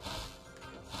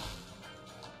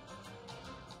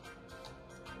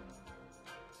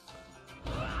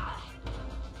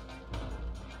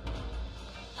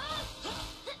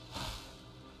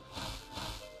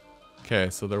 Okay,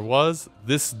 so there was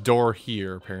this door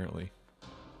here, apparently.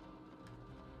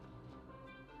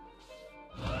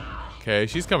 Okay,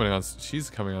 she's coming on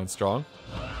strong.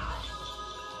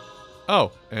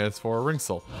 Oh, and it's for a ring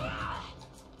soul.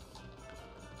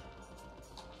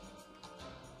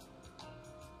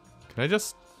 Can I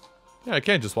just... Yeah, I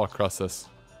can just walk across this.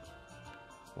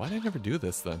 Why did I never do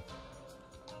this then?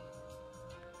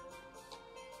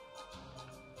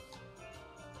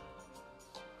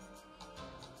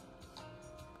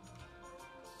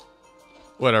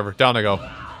 Whatever, down I go.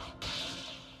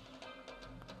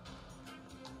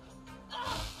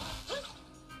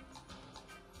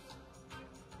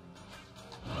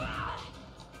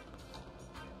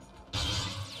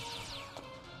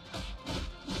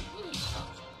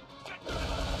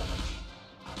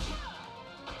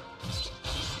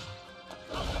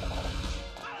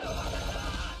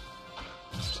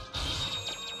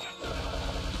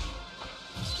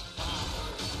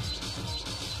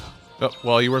 Oh,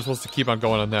 well, you were supposed to keep on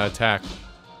going on that attack.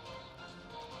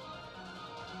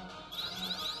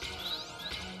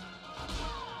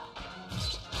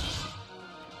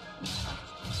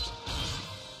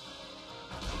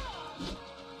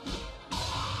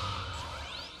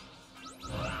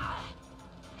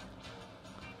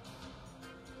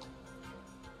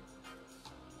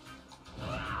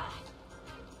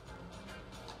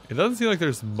 It doesn't seem like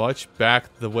there's much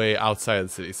back the way outside of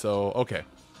the city, so okay.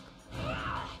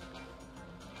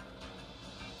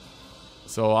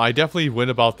 So I definitely went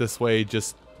about this way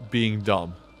just being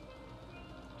dumb.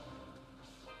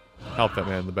 Help that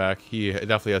man in the back. He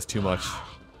definitely has too much.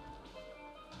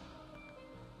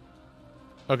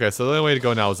 Okay, so the only way to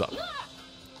go now is up.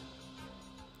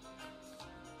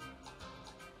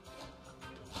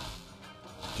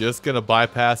 Just gonna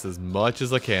bypass as much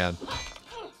as I can.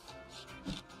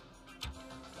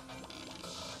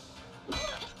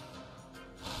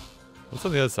 What's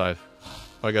on the other side?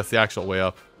 Oh, I guess the actual way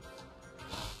up.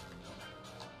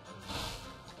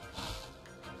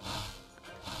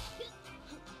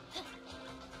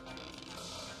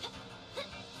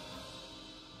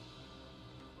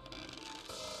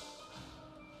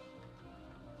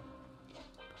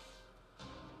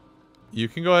 You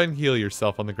can go ahead and heal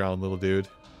yourself on the ground, little dude.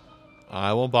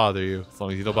 I won't bother you, as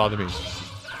long as you don't bother me.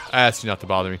 I asked you not to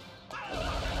bother me.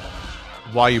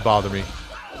 Why you bother me?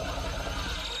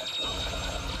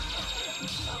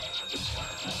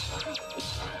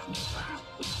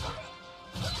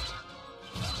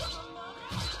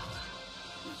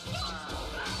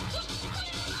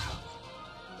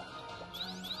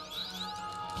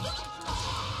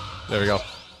 There we go.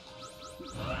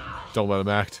 Don't let him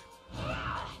act.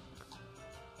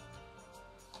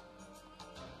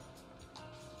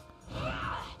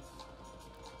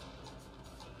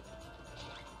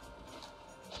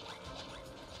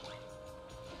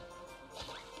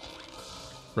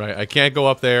 Right, I can't go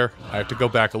up there. I have to go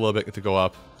back a little bit to go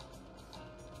up.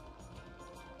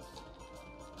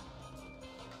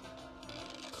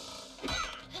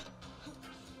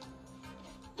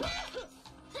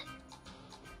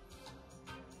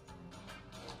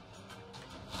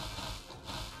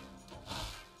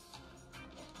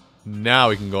 Now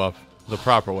we can go up the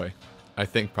proper way. I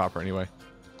think proper anyway.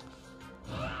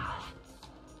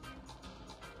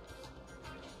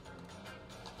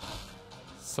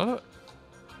 Son of...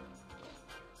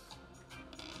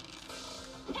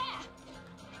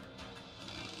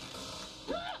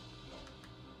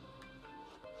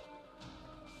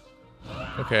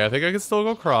 Okay, I think I can still go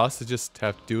across. I just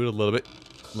have to do it a little bit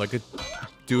like a...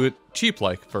 Do it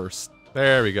cheap-like first.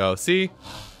 There we go. See?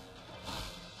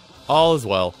 All is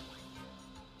well.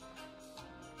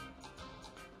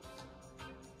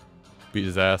 Beat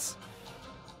his ass.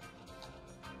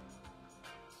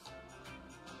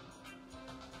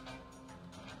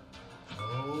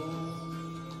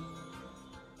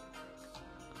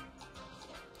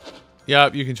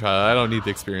 Yep, you can try that. I don't need the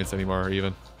experience anymore,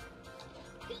 even.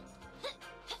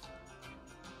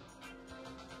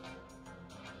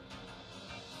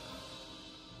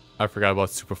 I forgot about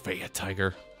Super Faiya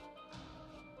Tiger.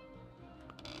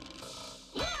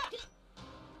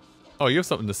 Oh, you have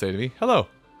something to say to me. Hello.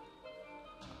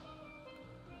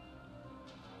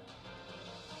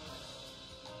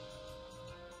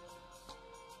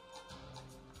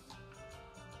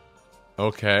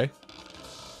 Okay.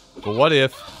 But what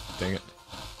if... Dang it.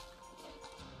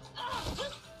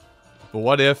 But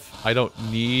what if I don't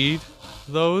need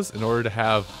those in order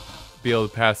to be able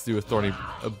to pass through a thorny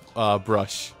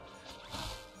brush?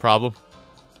 Problem?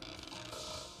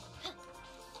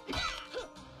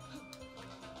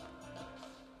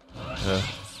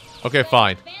 Okay,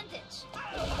 fine.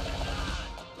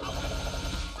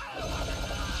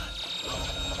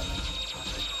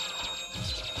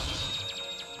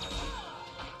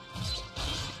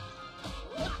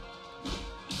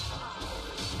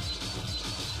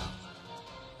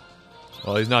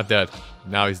 Well, he's not dead.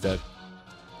 Now he's dead.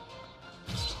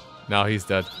 Now he's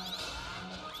dead.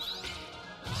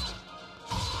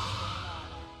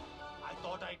 I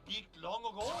thought I peaked long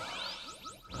ago.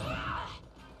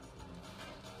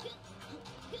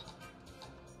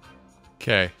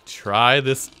 Okay, try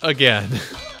this again.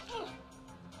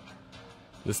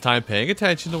 This time paying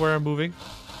attention to where I'm moving.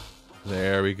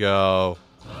 There we go.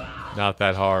 Not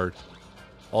that hard.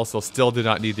 Also, still did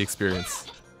not need the experience.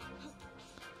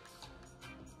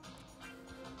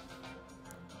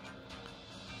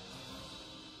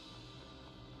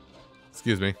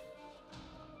 Excuse me.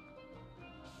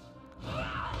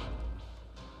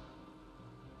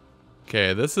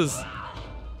 Okay, this is...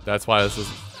 That's why this is...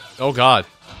 Oh god.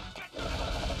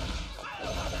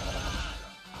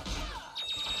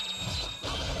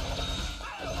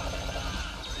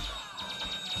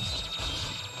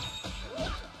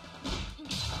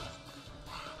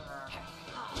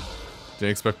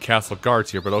 Didn't expect castle guards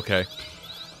here, but okay.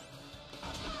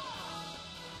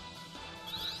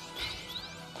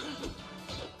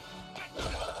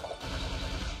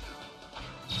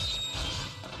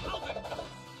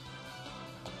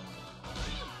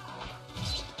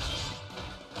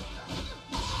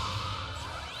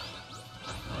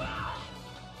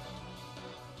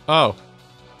 Oh.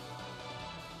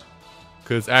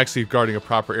 Because actually guarding a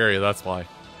proper area, that's why.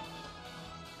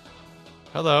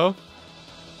 Hello.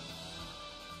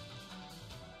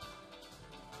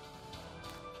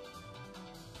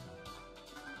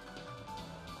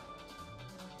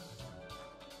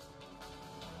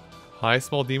 Hi,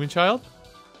 small demon child.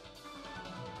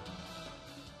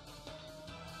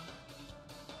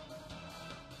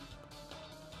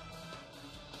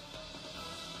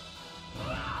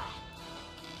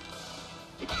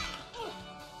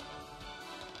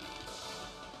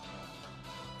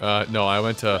 No, I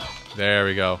went to... There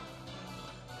we go.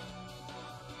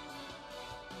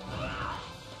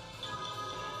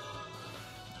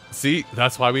 See?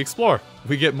 That's why we explore.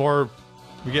 We get more...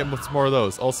 We get much more of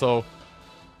those. Also...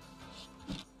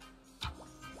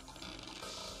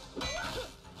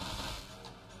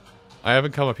 I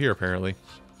haven't come up here, apparently.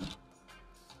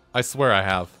 I swear I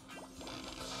have.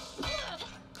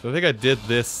 So I think I did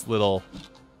this little...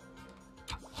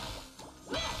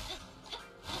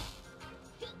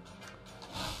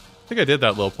 I think I did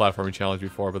that little platforming challenge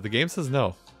before, but the game says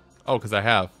no. Oh, because I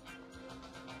have.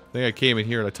 I think I came in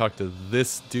here and I talked to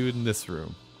this dude in this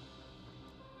room.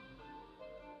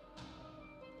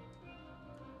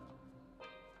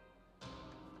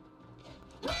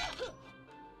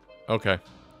 Okay.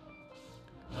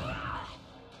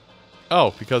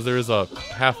 Oh, because there is a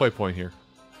halfway point here.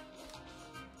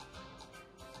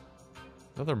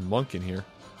 Another monk in here.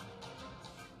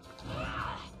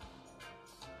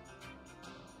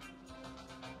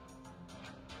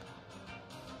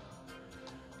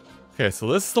 Okay, so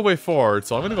this is the way forward,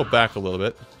 so I'm gonna go back a little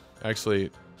bit. Actually,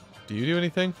 do you do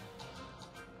anything?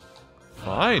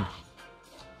 Fine.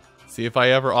 See if I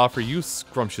ever offer you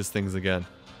scrumptious things again.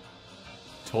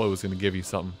 Totally was gonna give you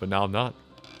something, but now I'm not.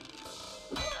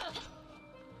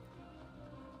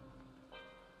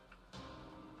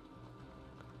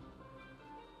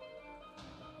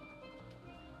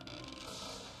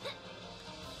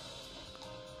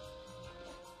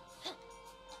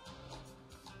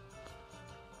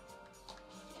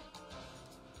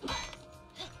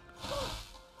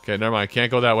 Okay, never mind.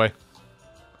 Can't go that way.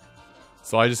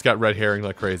 So I just got red herring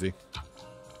like crazy.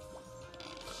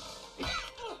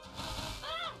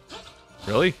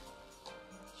 Really?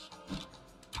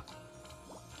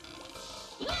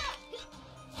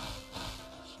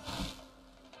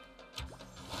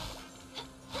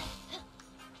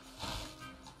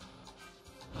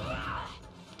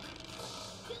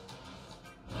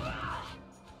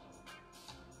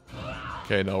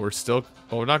 Okay, no, we're still...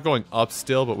 Well, we're not going up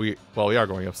still, but we... Well, we are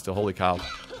going up still. Holy cow.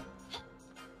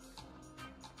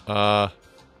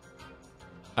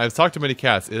 I've talked to many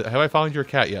cats. Have I found your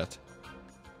cat yet?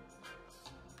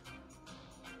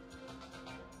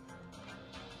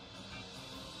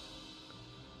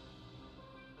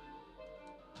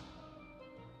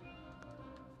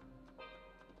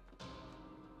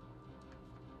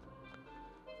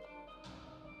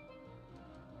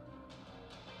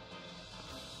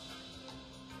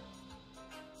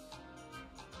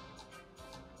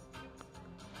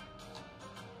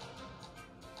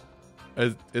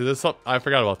 Is this something? I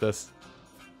forgot about this.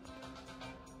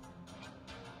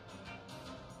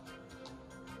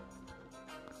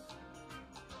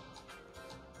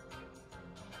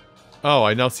 Oh,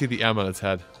 I now see the M on its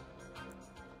head.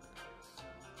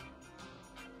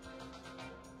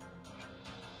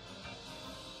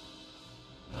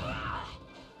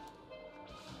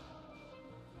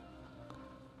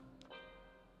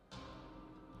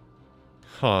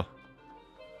 Huh.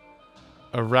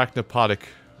 Arachnopodic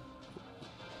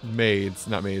maids,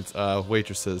 not maids,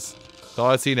 waitresses. So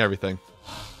I've seen everything.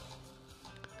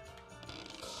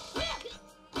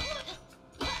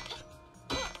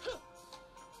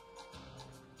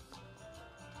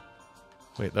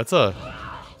 Wait, that's a...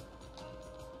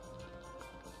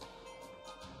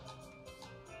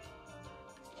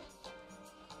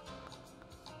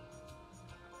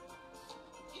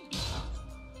 It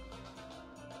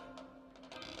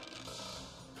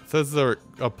says there's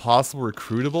a possible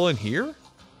recruitable in here?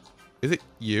 Is it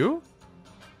you?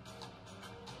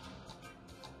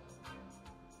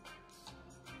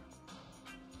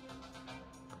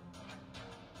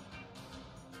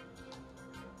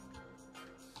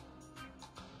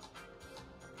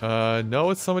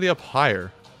 No, it's somebody up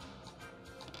higher.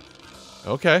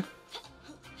 Okay.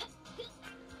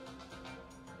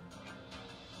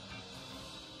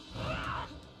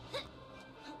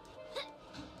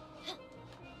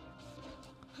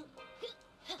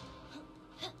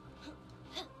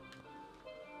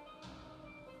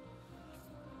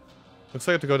 Looks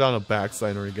like I have to go down the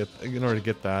backside in order to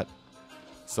get that.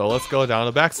 So let's go down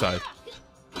the backside.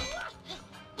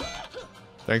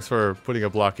 Thanks for putting a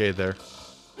blockade there.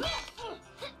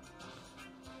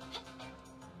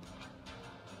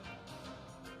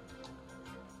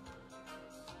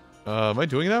 Am I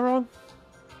doing that wrong?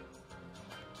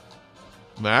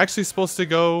 Am I actually supposed to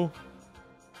go...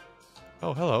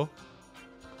 Oh, hello.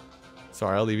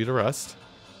 Sorry, I'll leave you to rest.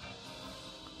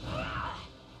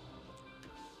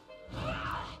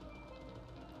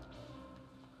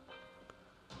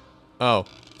 Oh,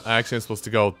 I actually am supposed to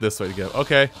go this way to get...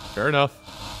 Okay, fair enough.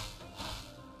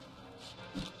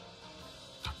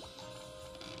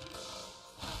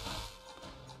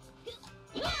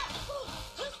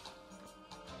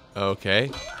 Okay,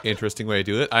 interesting way to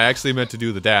do it. I actually meant to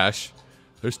do the dash.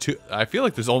 There's two... I feel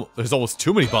like there's almost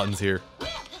too many buttons here.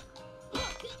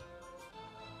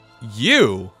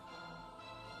 You!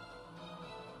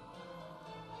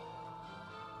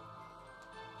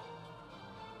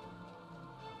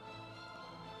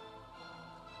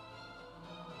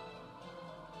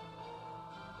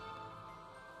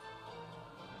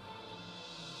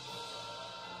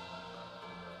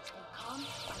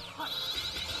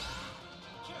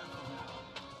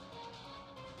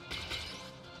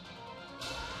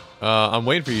 I'm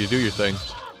waiting for you to do your thing.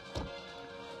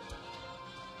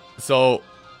 So,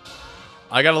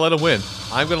 I gotta let him win.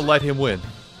 I'm gonna let him win.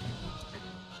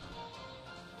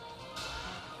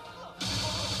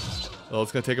 Well,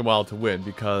 it's gonna take a while to win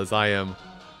because I am...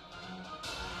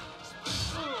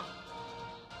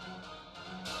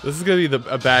 This is gonna be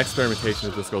a bad experimentation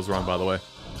if this goes wrong, by the way.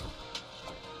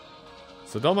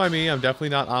 So don't mind me, I'm definitely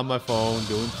not on my phone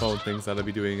doing phone things that I'll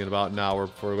be doing in about an hour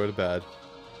before I go to bed.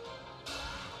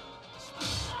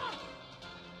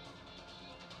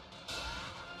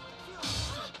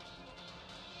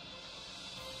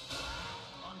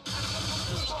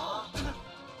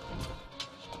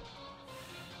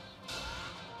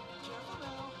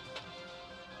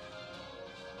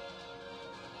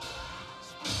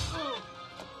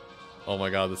 Oh my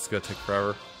god, this is gonna take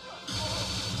forever.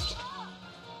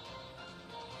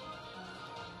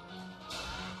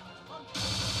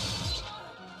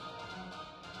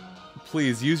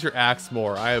 Please, use your axe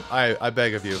more. I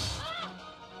beg of you.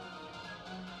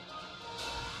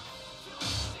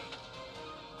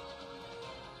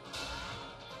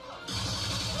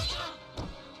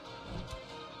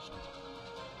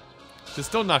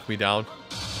 Just don't knock me down.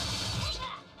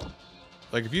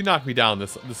 Like, if you knock me down,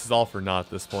 this is all for naught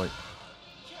at this point.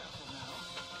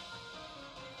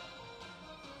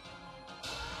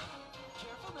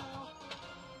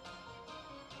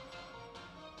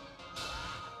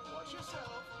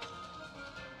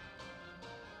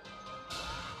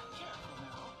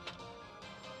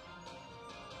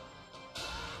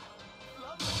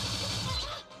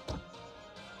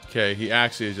 Okay, he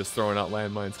actually is just throwing out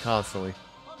landmines constantly.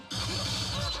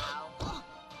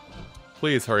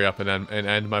 Please hurry up and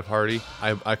end my party.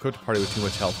 I cooked a party with too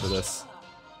much health for this.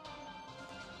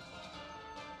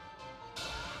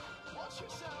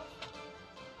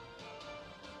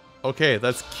 Okay,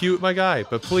 that's cute, my guy,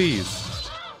 but please,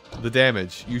 the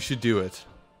damage, you should do it.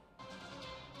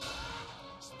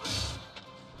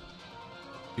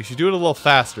 You should do it a little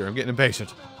faster. I'm getting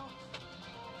impatient.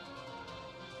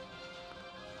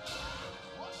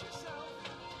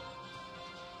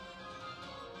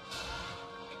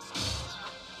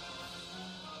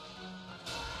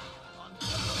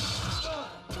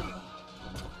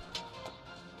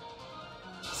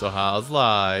 So how's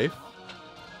life?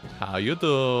 How you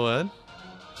doing?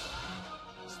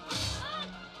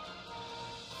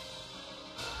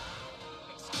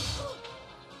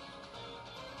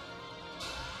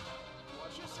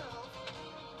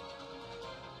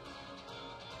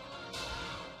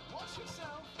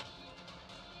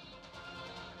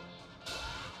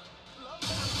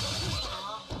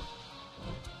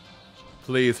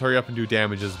 Please hurry up and do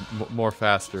damages more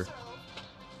faster.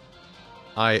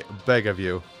 I beg of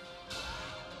you.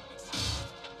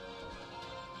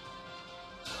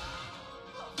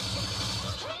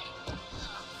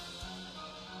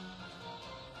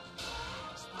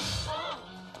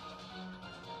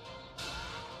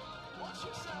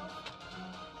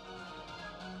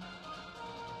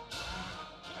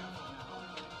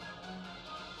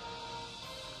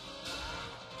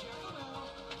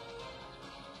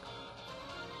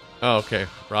 Oh, okay.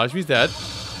 Rajmi's dead.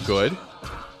 Good.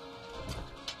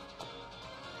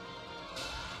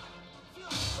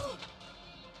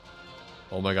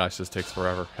 Oh my gosh, this takes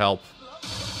forever. Help.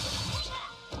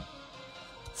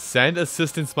 Send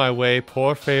assistance my way,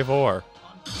 por favor.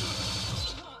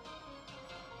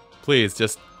 Please,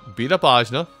 just beat up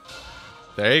Ajna.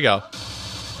 There you go.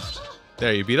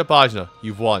 There, you beat up Ajna.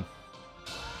 You've won.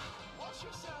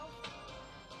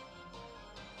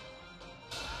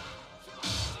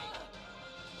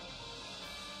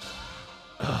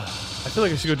 I feel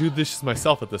like I should go do this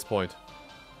myself at this point.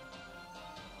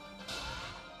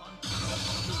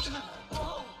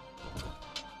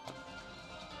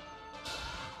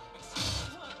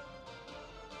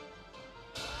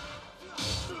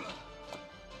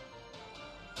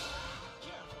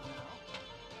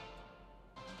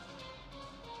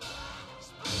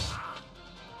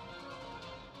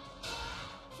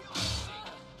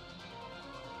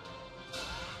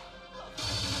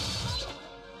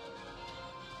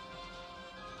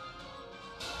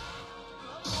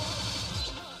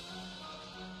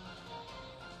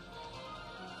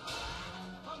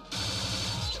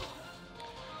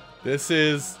 This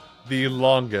is the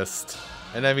longest,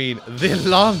 and I mean the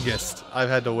longest, I've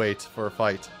had to wait for a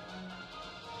fight.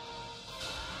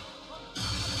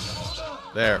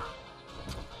 There.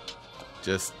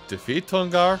 Just defeat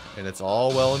Tungar, and it's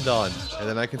all well and done. And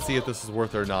then I can see if this is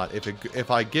worth it or not.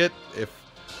 If I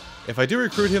do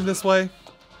recruit him this way,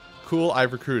 cool,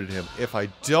 I've recruited him. If I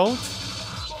don't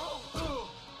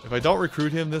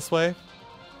recruit him this way,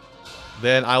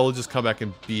 then I will just come back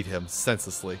and beat him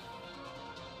senselessly.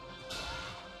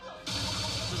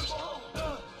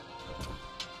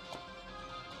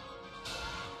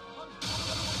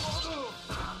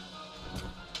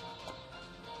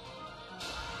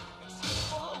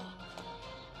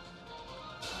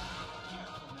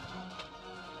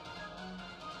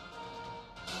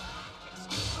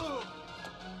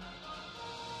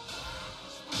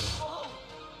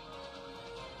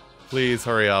 Please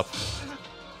hurry up.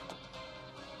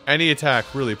 Any attack,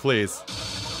 really, please.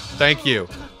 Thank you.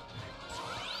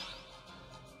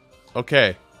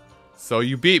 Okay. So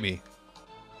you beat me.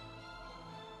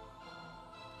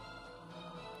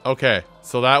 Okay.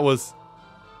 So that was...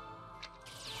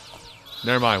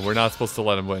 Never mind. We're not supposed to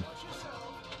let him win.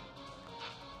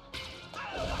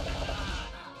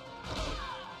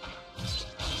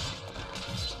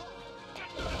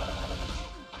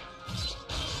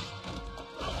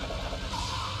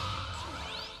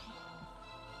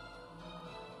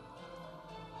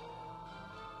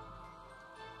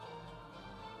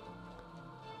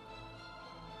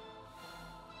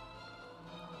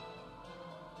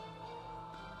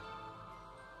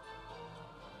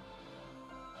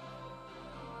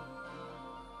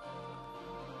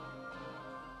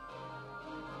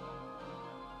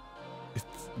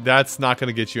 That's not going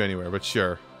to get you anywhere, but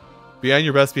sure. Be on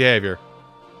your best behavior.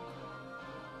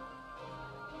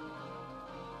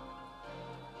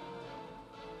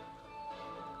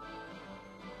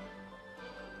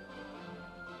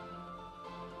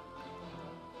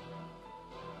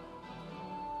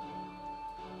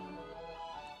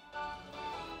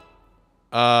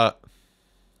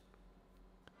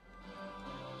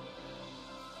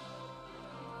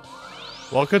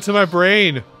 Welcome to my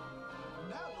brain. Now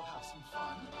we'll have some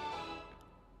fun.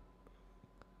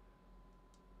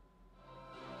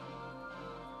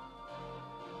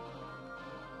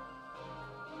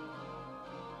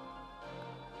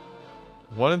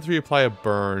 One and 3 apply a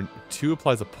burn. 2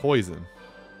 applies a poison.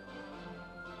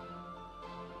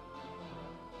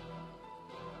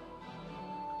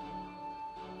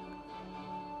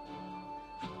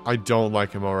 I don't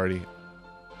like him already.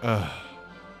 Ugh.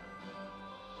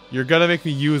 You're gonna make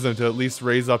me use him to at least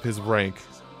raise up his rank.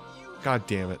 God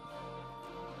damn it.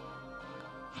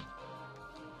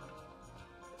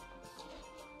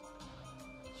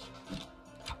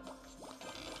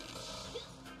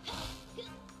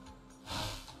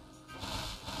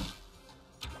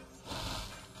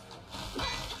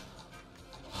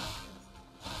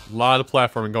 A lot of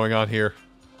platforming going on here.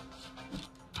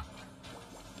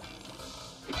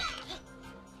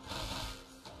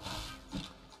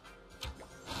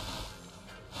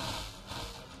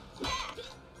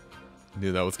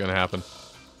 Knew that was gonna happen.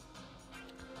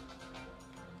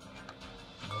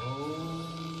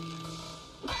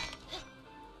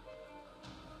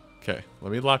 Okay,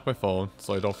 let me lock my phone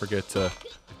so I don't forget to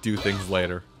do things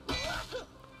later.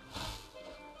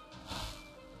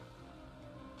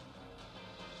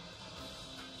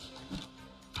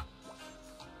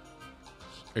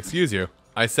 Excuse you,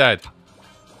 I said.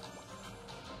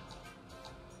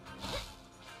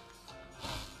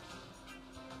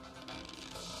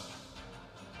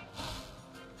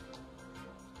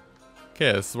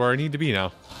 Okay, this is where I need to be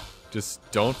now. Just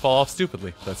don't fall off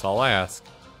stupidly. That's all I ask.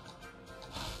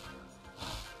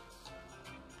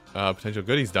 Potential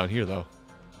goodies down here, though.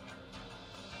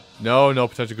 No, no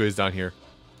potential goodies down here.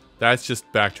 That's just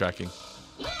backtracking.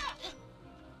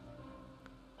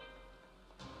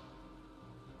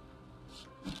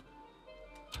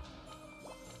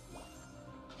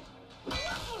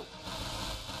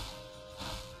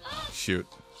 Shoot.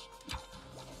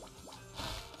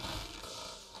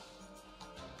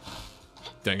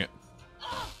 Dang it.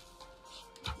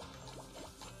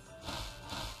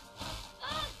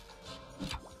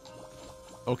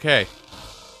 Okay.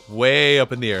 Way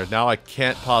up in the air. Now I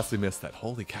can't possibly miss that.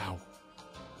 Holy cow.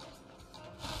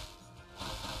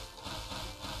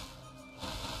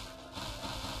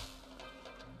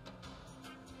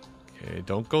 Okay,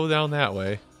 don't go down that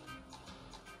way.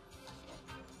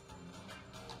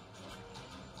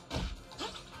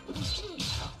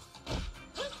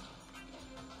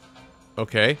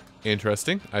 Okay,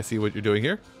 interesting. I see what you're doing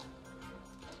here.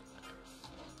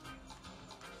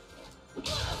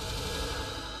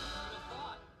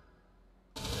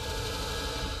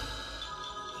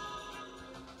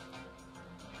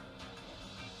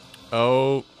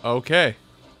 Oh, okay.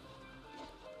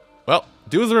 Well,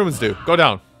 do as the Romans do. Go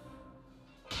down.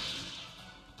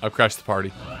 I've crashed the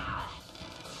party.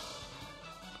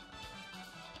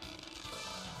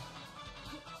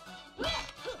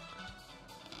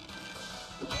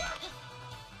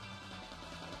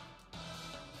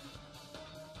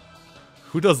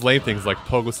 Who does lame things like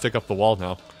pogo stick up the wall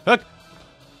now? Heck!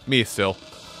 Me still.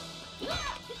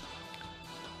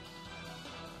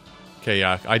 Okay,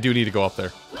 yeah, I do need to go up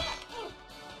there.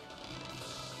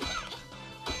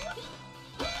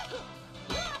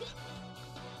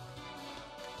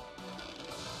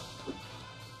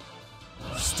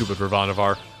 Stupid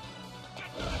Ravanavar.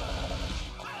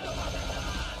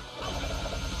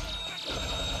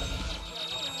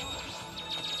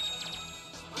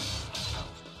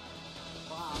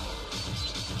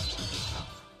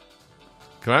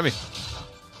 Come at me.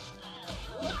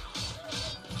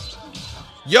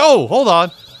 Yo, hold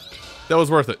on. That was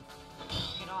worth it.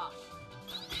 Get off.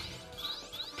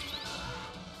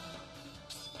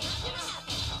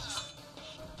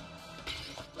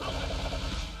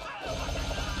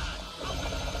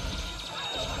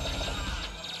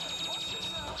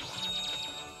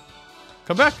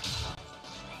 Come back.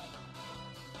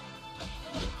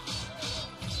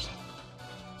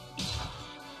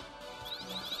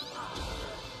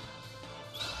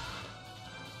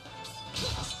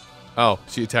 Oh,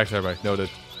 she attacked everybody. Noted.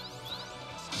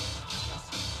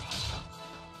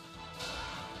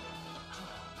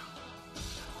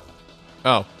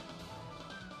 Oh.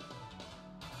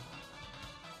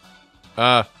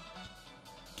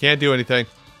 Can't do anything.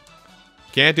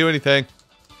 Can't do anything.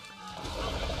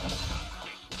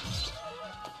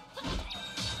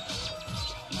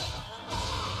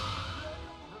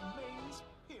 Remains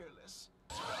peerless.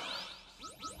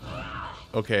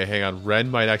 Okay, hang on. Ren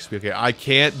might actually be okay. I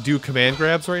can't do command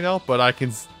grabs right now, but I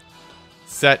can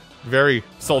set very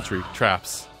sultry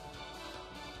traps.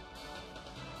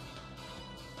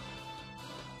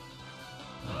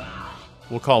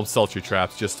 We'll call them sultry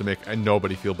traps just to make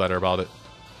nobody feel better about it.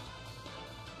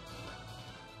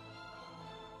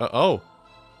 Oh.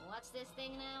 What's this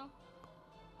thing now?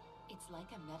 It's like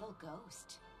a metal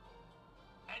ghost.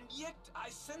 And yet, I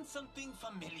sense something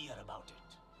familiar about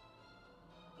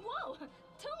it. Whoa!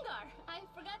 Tungar! I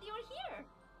forgot you were here.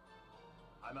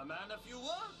 I'm a man of few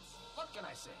words. What can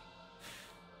I say?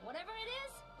 Whatever it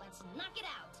is, let's knock it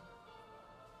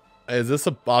out. Is this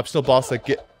an optional boss that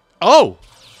get... Oh!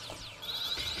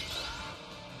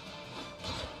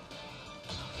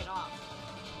 Get off.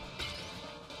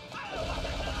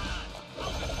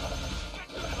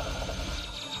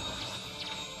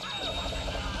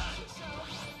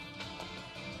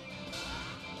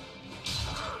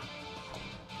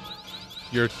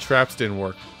 Your traps didn't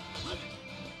work.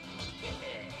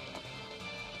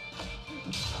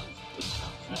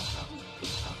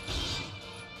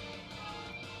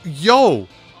 Yo!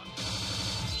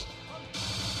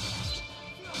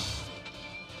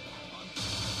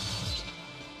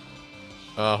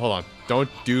 Hold on. Don't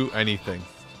do anything.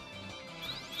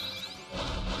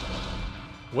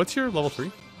 What's your level 3?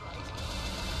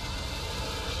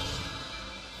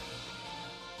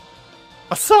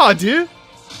 I saw, dude!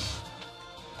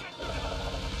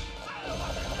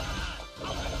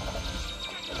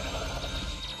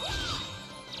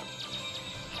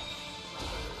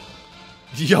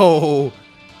 Yo!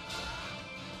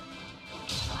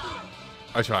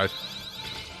 I tried.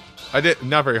 I did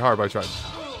not very hard, but I tried.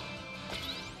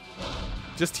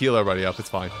 Just heal everybody up, it's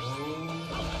fine.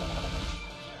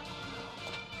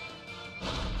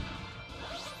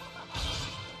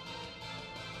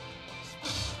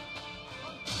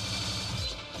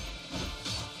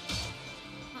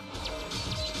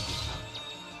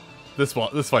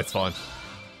 This fight's fun.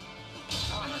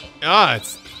 Ah,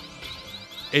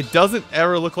 it doesn't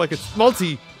ever look like it's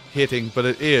multi-hitting, but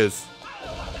it is.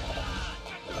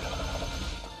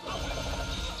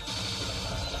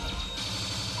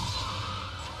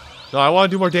 No, I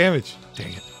want to do more damage.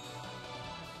 Dang it.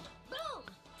 Boom!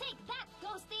 Take that,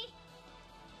 Ghosty!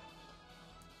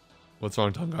 What's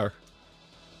wrong, Tungar?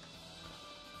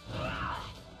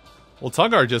 Well,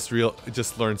 Tungar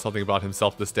just learned something about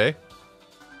himself this day.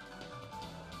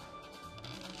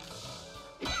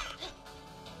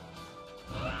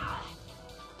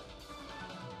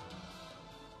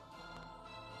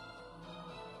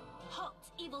 Halt,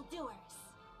 evildoers!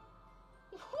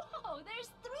 Whoa, there's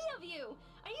 3 of you!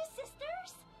 Are you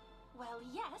sisters? Well,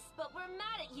 yes, but we're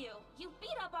mad at you. You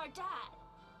beat up our dad.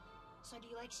 So do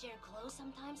you like share clothes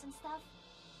sometimes and stuff?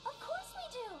 Of course we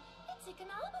do. It's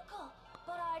economical.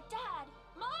 But our dad,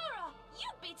 Mara, you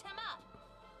beat him up.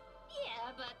 Yeah,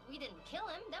 but we didn't kill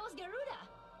him. That was Garuda.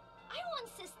 I want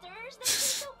sisters.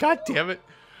 That's so God cool. damn it.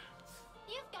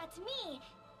 You've got me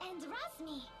and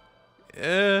Razmi.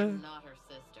 Not her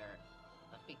sister.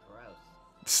 That'd be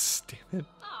gross. Damn it.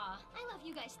 Aw, I love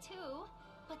you guys too.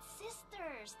 But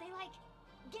sisters, they like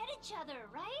get each other,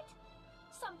 right?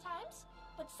 Sometimes,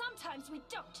 but sometimes we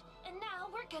don't. And now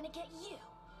we're gonna get you.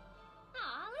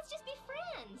 Aw, let's just be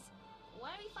friends. Why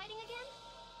are we fighting again?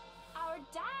 Our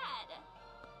dad.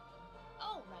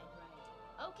 Oh, right.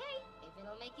 Okay, if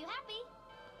it'll make you happy.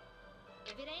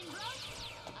 If it ain't broke,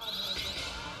 I'll break it.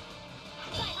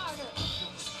 Try harder.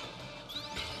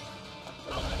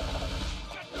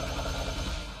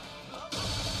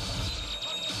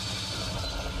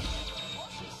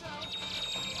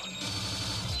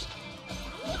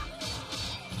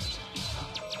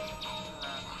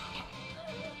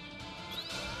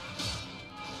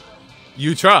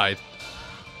 You tried.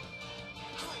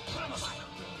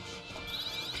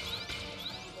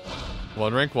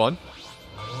 One rank 1.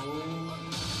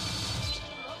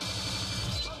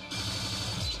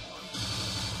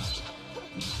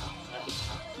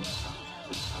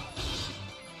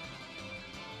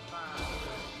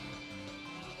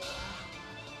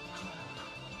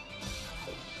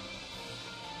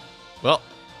 Well,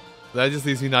 that just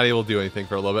leaves me not able to do anything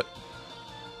for a little bit.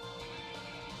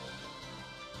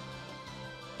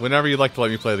 Whenever you'd like to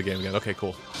let me play the game again. Okay,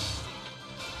 cool.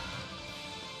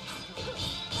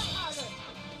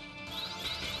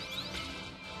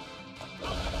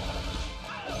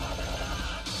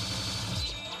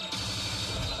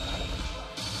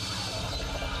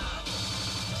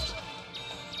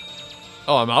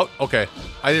 Oh, I'm out? Okay.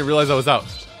 I didn't realize I was out.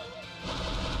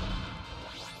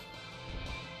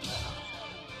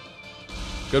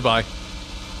 Goodbye.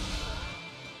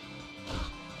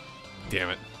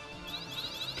 Damn it.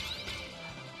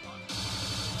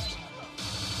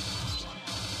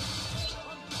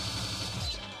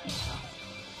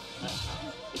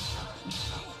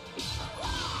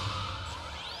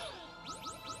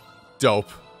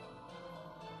 Dope.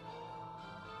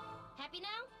 Happy now?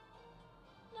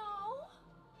 No.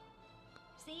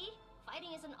 See?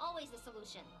 Fighting isn't always the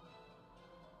solution.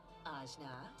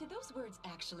 Ajna, did those words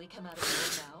actually come out of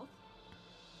your mouth?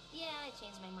 Yeah, I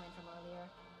changed my mind from earlier.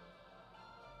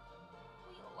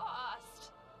 We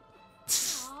lost.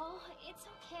 Oh, it's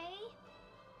okay.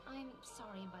 I'm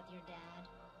sorry about your dad.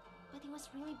 But he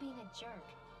was really being a jerk.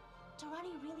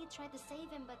 Torani really tried to save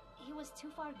him, but he was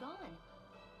too far gone.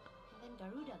 And then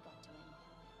Garuda got to him.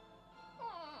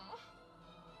 I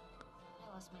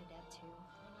lost my dad too.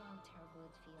 I know how terrible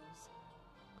it feels.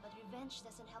 But revenge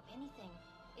doesn't help anything.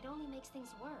 It only makes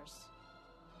things worse.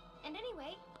 And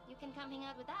anyway, you can come hang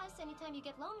out with us anytime you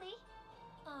get lonely.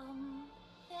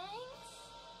 Thanks?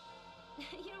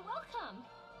 You're welcome.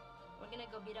 We're gonna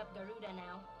go beat up Garuda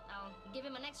now. I'll give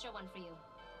him an extra one for you.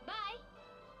 Bye!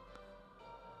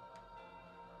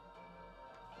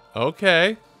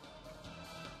 Okay.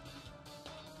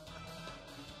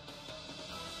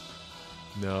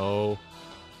 No.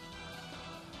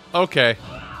 Okay.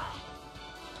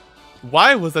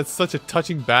 Why was that such a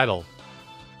touching battle?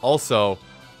 Also,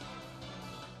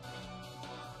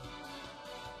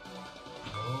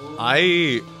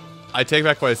 I take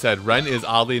back what I said. Ren is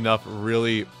oddly enough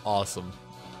really awesome.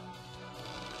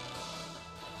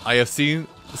 I have seen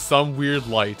some weird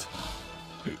light.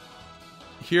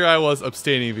 Here I was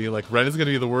abstaining, being like, Ren is going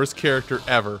to be the worst character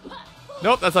ever.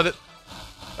 Nope, that's not it.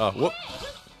 Oh, whoop.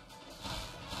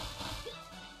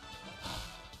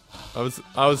 I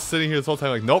was sitting here this whole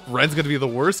time like, nope, Ren's going to be the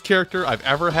worst character I've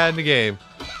ever had in a game.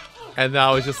 And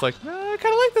now it's just like, I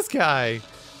kind of like this guy.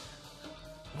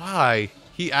 Why?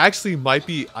 He actually might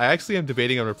be... I actually am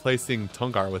debating on replacing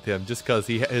Tungar with him just because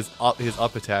his up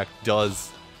attack does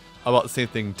about the same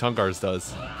thing Tungar's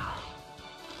does.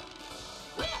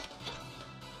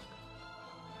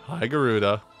 Hi,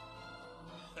 Garuda.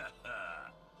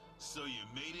 So you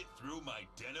made it through my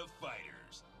den of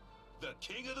fighters. The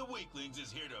king of the weaklings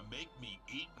is here to make me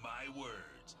eat my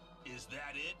words. Is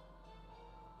that it?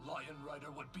 Lion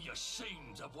Rider would be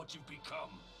ashamed of what you've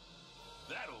become.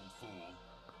 That old fool.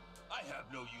 I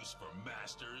have no use for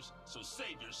masters, so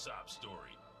save your sob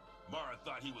story. Mara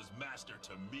thought he was master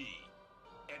to me,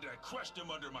 and I crushed him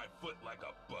under my foot like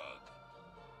a bug.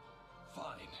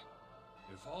 Fine.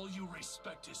 If all you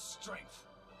respect is strength,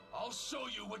 I'll show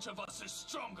you which of us is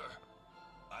stronger.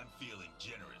 I'm feeling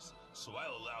generous, so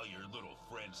I'll allow your little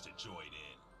friends to join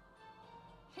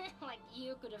in. Like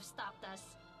you could have stopped us.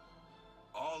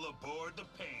 All aboard the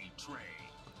pain train.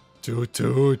 Toot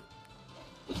toot.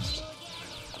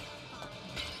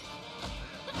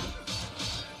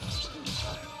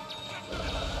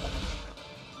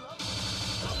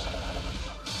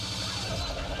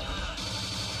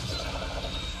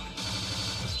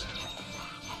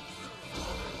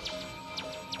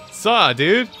 Saw,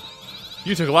 dude.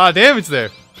 You took a lot of damage there.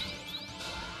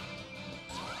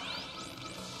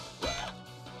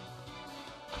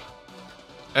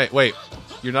 Hey, wait.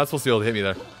 You're not supposed to be able to hit me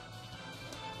there.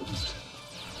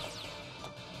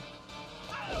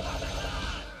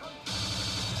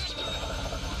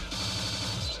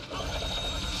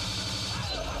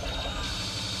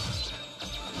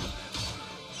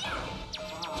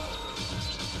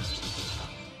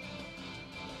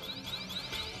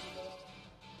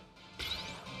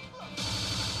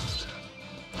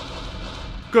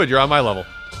 Good, you're on my level.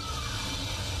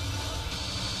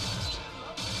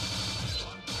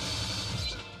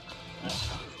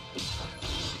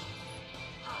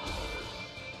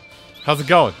 How's it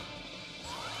going?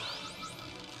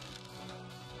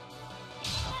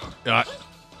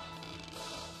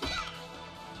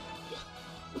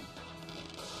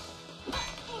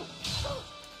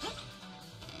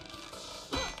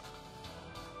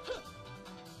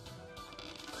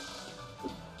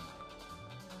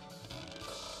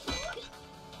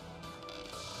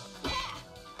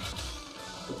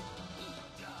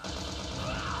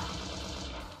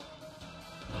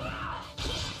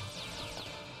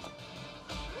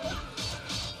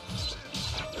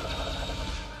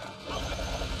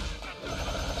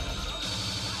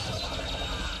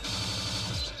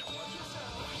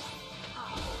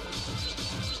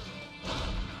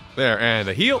 There, and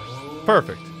a heal.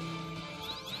 Perfect.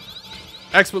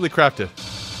 Expertly crafted.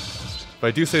 If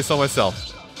I do say so myself.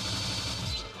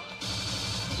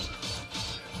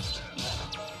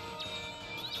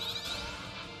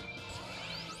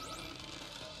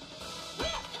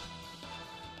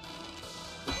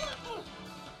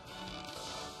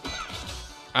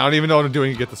 I don't even know what I'm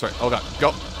doing to get this right. Oh god,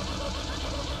 go.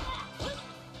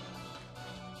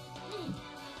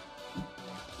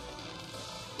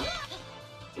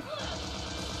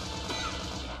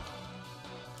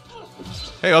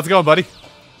 Hey, how's it going, buddy?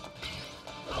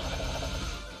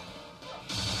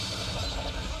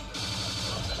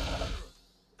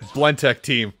 Blendtec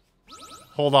team.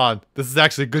 Hold on. This is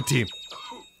actually a good team.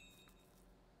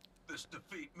 This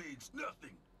defeat means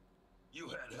nothing. You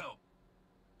had help.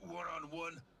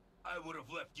 One-on-one, I would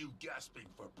have left you gasping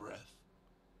for breath.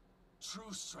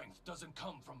 True strength doesn't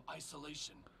come from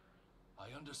isolation.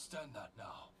 I understand that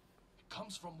now. It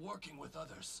comes from working with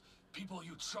others, people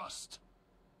you trust.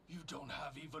 You don't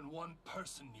have even one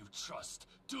person you trust,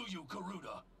 do you,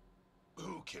 Garuda?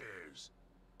 Who cares?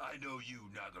 I know you,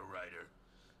 Naga Rider.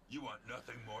 You want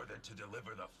nothing more than to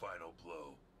deliver the final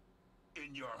blow.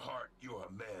 In your heart, you're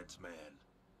a man's man.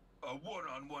 A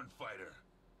one-on-one fighter.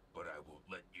 But I won't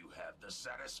let you have the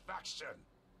satisfaction.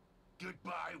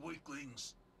 Goodbye,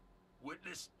 weaklings.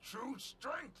 Witness true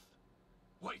strength.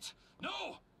 Wait,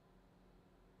 no!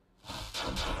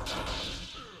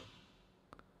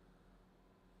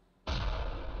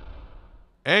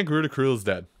 And Garuda Krill is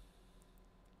dead.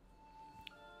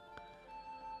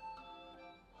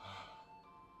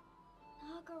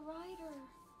 Naga Rider.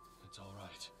 It's all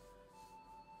right.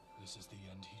 This is the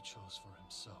end he chose for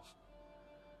himself.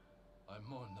 I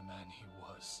mourn the man he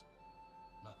was,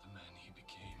 not the man he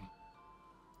became.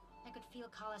 I could feel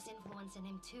Kala's influence in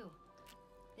him too.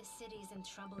 This city is in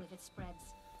trouble if it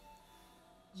spreads.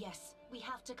 Yes, we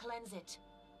have to cleanse it.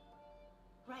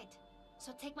 Right.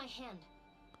 So take my hand.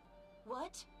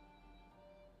 What?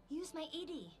 Use my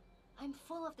Idi. I'm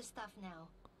full of the stuff now.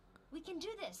 We can do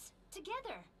this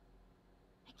together.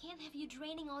 I can't have you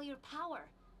draining all your power.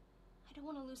 I don't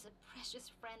want to lose a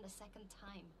precious friend a second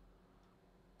time.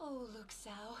 Oh,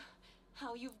 Luxao,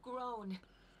 how you've grown.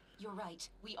 You're right,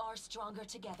 we are stronger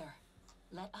together.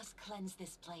 Let us cleanse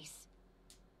this place.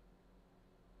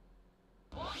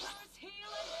 Waters heal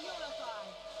and purify!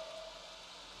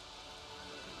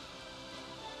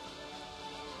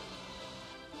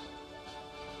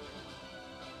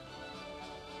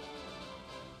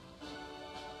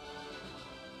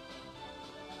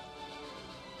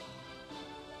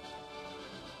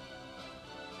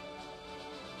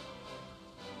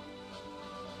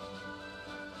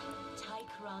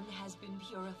 Run has been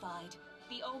purified.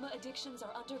 The Oma addictions are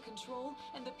under control,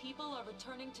 and the people are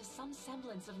returning to some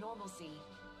semblance of normalcy.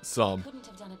 Some. I couldn't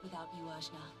have done it without you,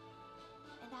 Ajna.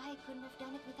 And I couldn't have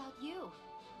done it without you.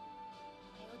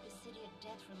 I owed the city a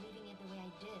debt for leaving it the way I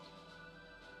did.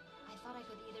 I thought I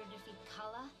could either defeat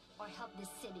Kala or help this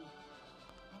city.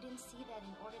 I didn't see that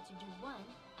in order to do one,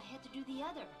 I had to do the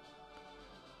other.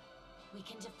 We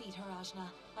can defeat her,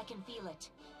 Ajna. I can feel it.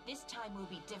 This time will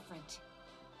be different.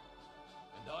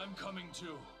 And I'm coming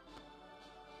too.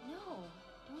 No,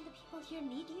 don't the people here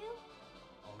need you?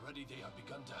 Already they have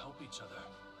begun to help each other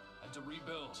and to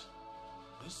rebuild.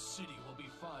 This city will be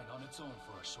fine on its own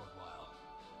for a short while.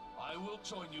 I will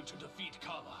join you to defeat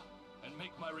Kala and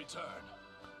make my return.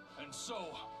 And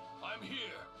so, I'm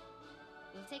here.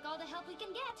 We'll take all the help we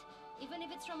can get, even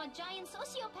if it's from a giant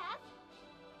sociopath.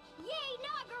 Yay,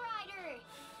 Naga Rider!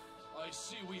 I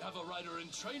see we have a rider in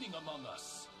training among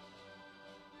us.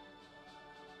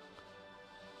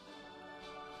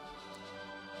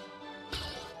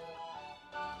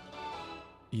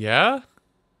 Yeah?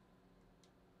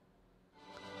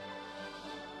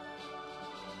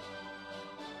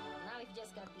 Now we've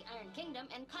just got the Iron Kingdom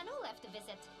and Kanu left to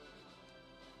visit.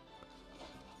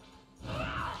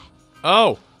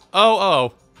 Oh!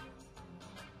 Oh!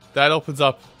 That opens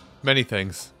up many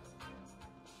things.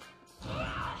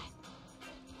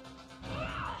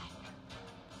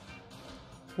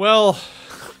 Well,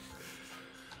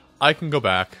 I can go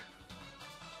back.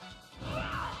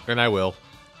 And I will.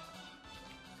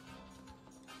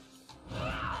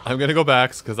 I'm gonna go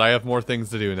back because I have more things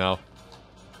to do now.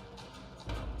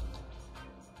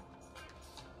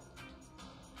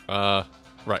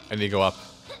 Right, I need to go up.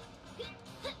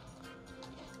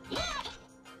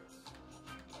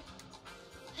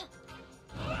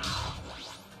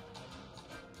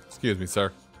 Excuse me,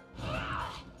 sir.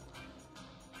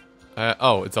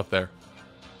 Oh, it's up there.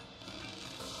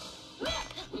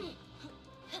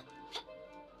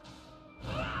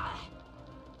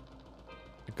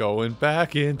 Going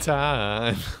back in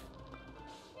time.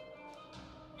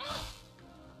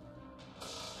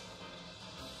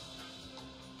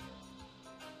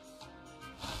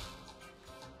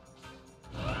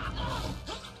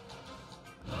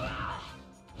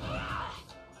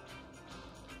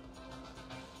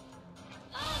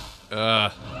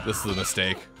 This is a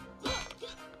mistake.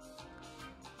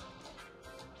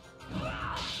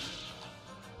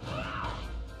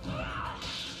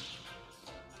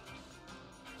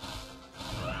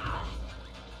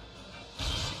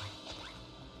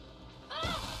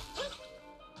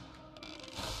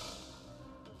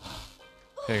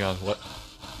 Hang on, what?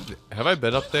 Have I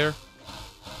been up there?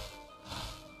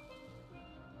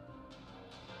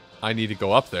 I need to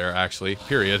go up there, actually.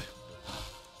 Period.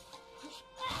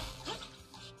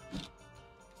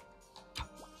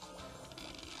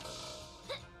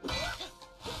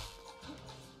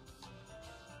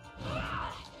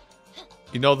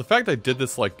 You know, the fact I did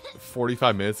this like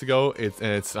 45 minutes ago,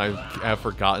 I've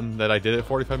forgotten that I did it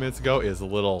 45 minutes ago is a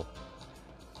little...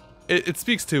 It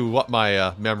speaks to what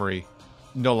my memory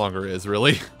no longer is,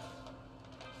 really.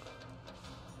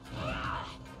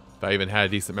 If I even had a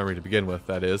decent memory to begin with,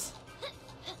 that is.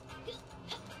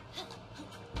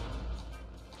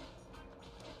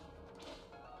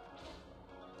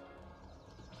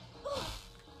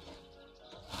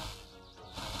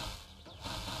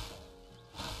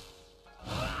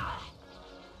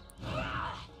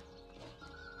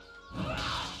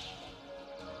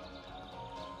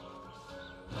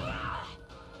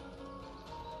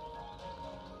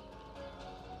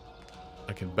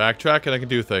 I can backtrack and I can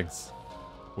do things.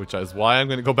 Which is why I'm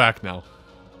going to go back now.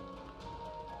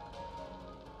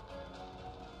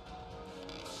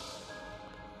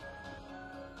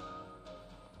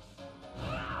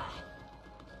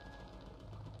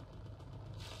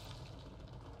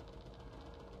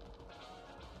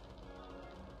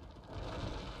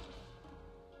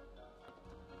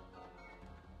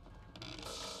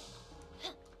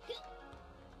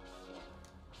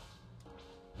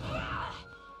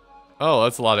 Oh,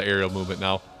 that's a lot of aerial movement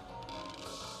now.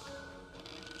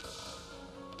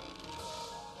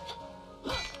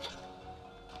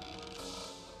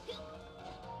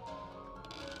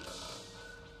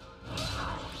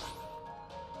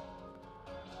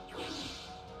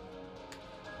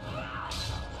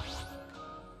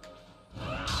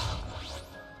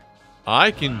 I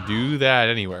can do that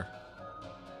anywhere.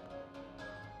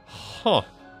 Huh.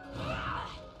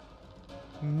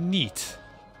 Neat.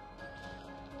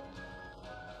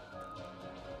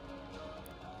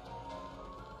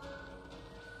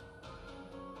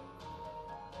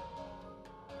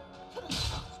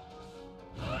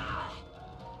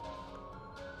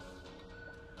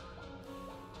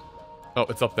 Oh,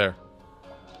 it's up there.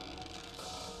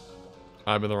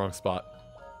 I'm in the wrong spot.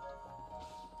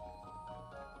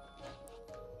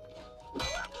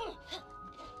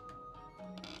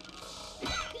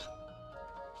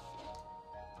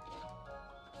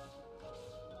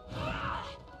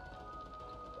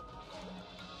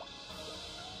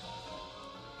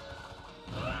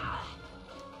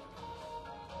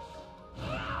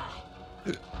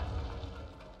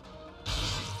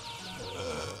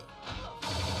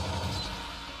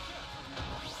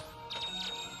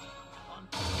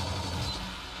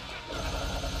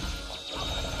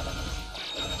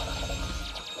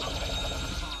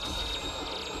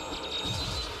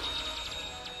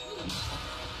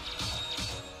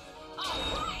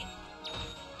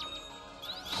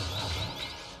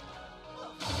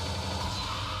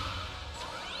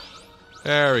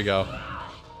 There we go.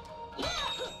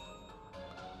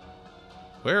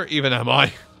 Where even am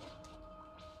I?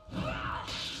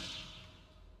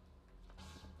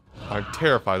 I'm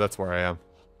terrified, that's where I am.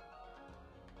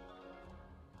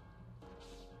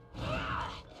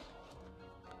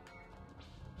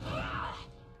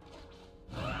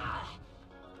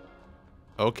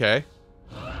 Okay.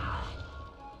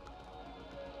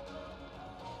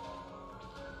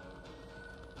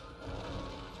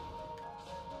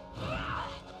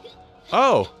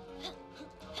 Oh!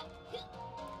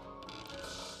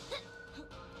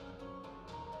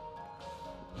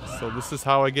 So this is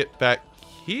how I get back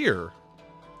here.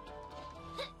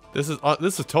 This is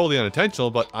totally unintentional,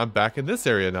 but I'm back in this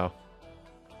area now.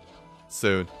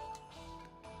 Soon.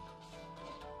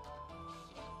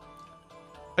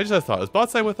 I just had a thought. Is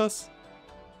Botsai with us?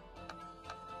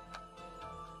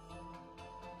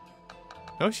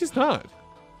 No, she's not.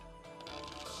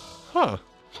 Huh.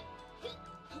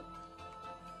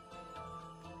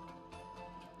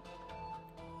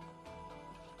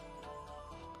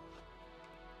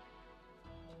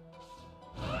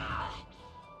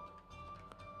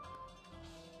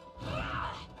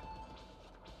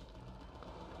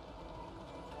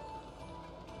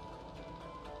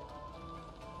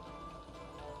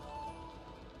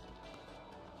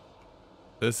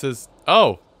 This is...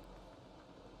 Oh!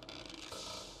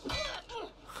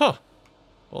 Huh.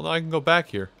 Well, now I can go back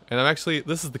here. And I'm actually...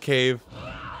 This is the cave.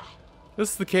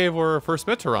 This is the cave where I first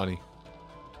met Tarani.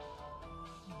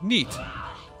 Neat.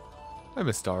 I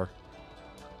miss Star.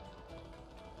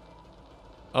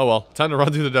 Oh well, time to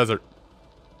run through the desert.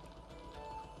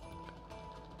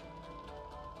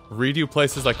 Redo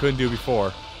places I couldn't do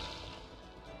before.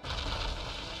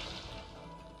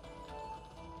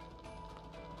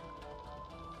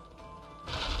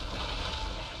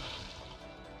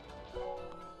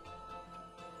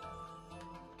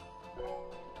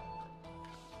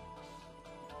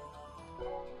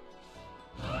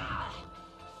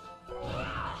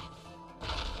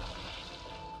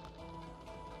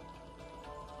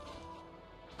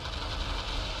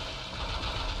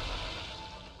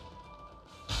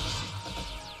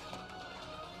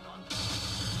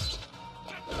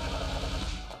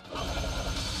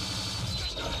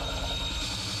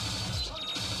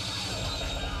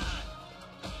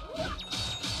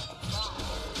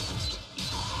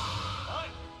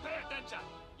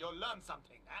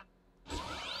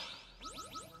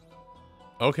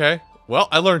 Okay, well,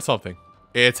 I learned something.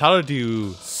 It's how to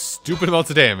do stupid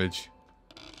amounts of damage.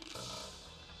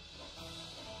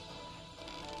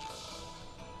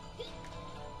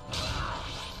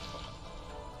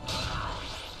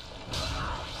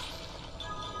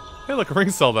 Hey, look, a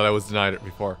ring cell that I was denied it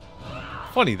before.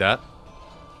 Funny that.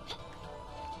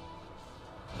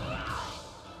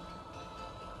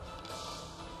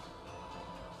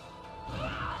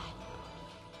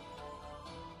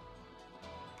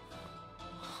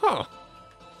 Huh.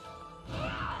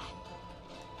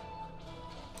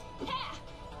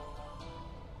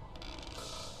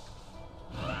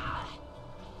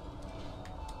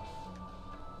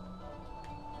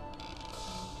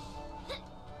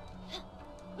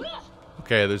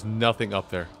 Okay, there's nothing up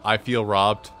there. I feel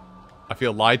robbed. I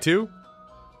feel lied to.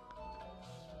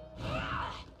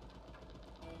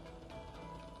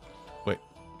 Wait.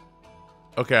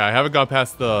 Okay, I haven't gone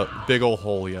past the big old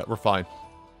hole yet. We're fine.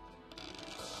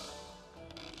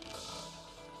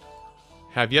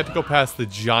 Have yet to go past the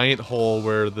giant hole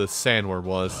where the sandworm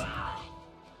was.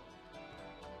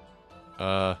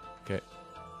 Okay.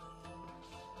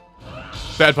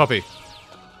 Bad puppy.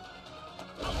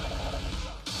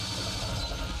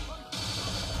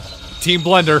 Team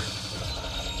Blender.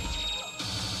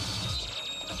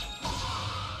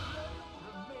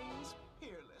 Remains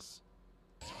peerless.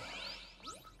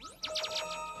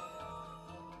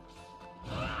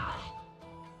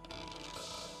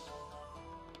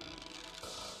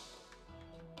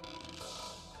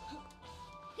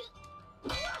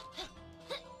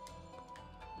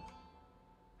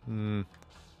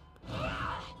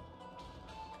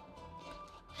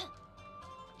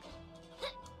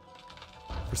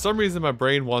 For some reason, my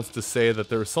brain wants to say that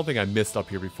there was something I missed up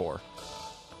here before.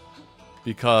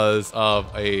 Because of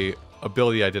a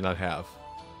ability I did not have.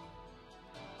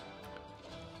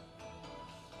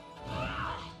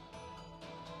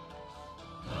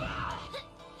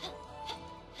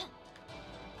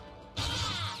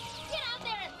 Get out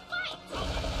there and fight!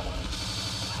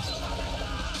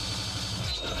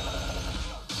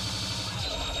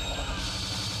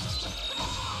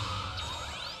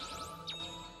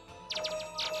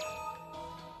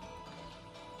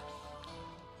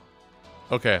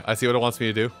 Okay, I see what it wants me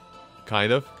to do.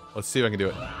 Kind of. Let's see if I can do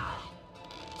it.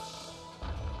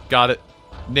 Got it.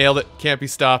 Nailed it. Can't be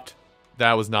stopped.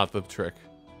 That was not the trick.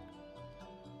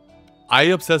 I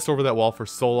obsessed over that wall for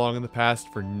so long in the past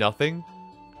for nothing.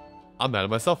 I'm mad at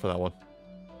myself for that one.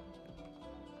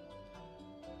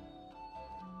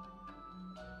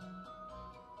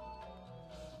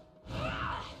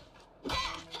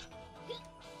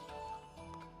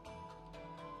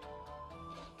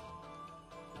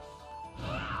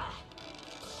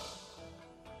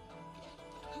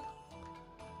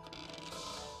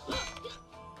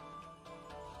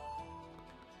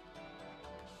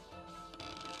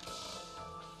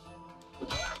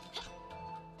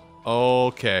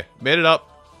 Okay, made it up.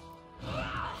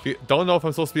 Don't know if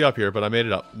I'm supposed to be up here, but I made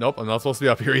it up. Nope, I'm not supposed to be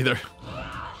up here either.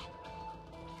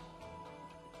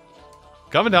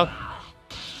 Coming down.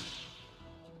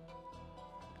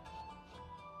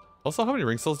 Also, how many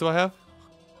ring cells do I have?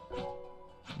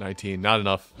 19, not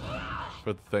enough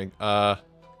for the thing.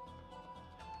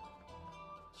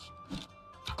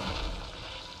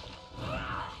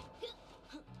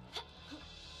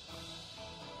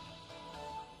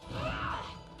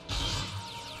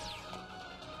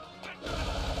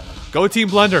 Go Team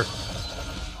Blender!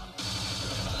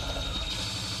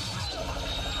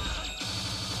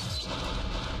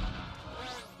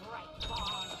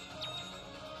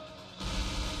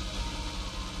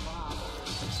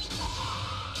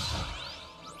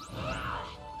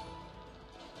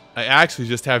 I actually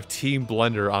just have Team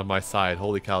Blender on my side.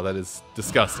 Holy cow, that is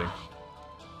disgusting.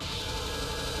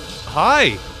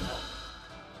 Hi!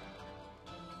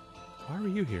 Why are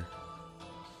you here?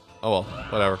 Oh well,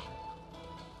 whatever.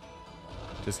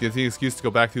 Just gives me an excuse to go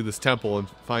back through this temple and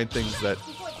find things that...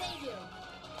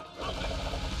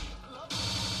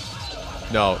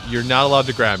 No, you're not allowed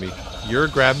to grab me. You're a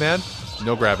grab man?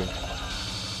 No grabbing.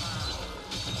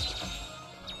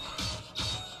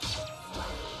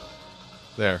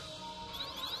 There.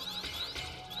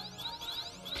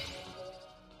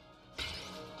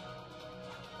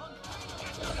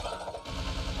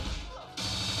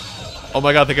 Oh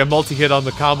my god, they can multi-hit on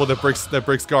the combo that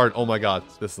breaks guard. Oh my god,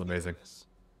 this is amazing.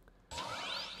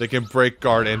 They can break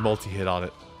guard and multi-hit on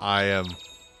it.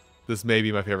 This may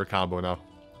be my favorite combo now.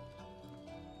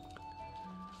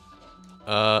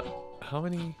 How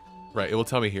many? Right, it will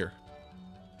tell me here.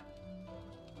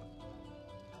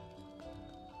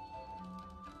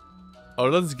 Oh,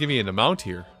 it doesn't give me an amount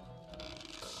here.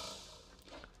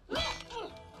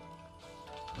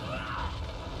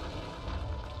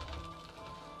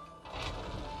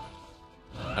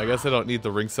 I guess I don't need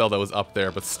the ring cell that was up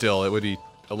there, but still, it would be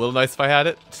a little nice if I had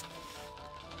it.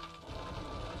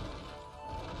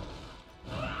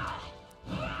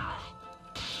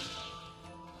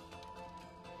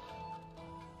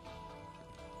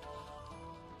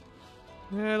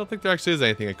 Yeah, I don't think there actually is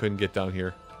anything I couldn't get down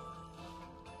here.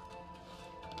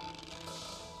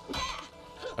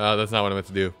 That's not what I meant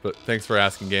to do, but thanks for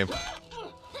asking, game.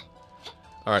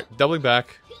 Alright, doubling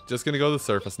back. Just gonna go to the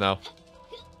surface now.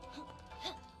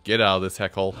 Get out of this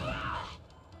heck hole.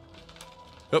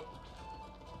 Oop.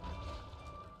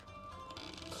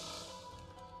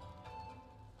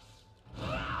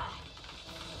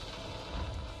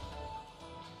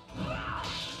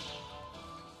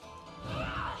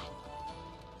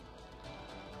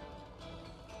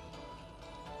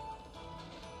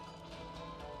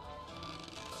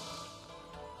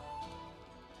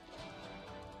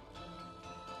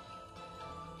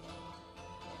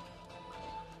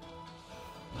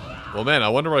 Well, man, I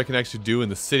wonder what I can actually do in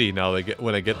the city now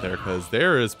when I get there, because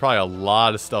there is probably a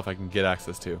lot of stuff I can get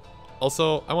access to.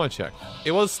 Also, I want to check.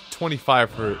 It was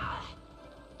 25 for...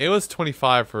 It was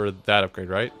 25 for that upgrade,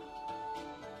 right?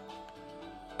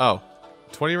 Oh.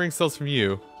 20 ring cells from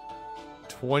you.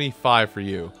 25 for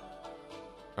you.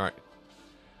 Alright.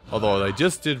 Although, I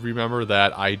just did remember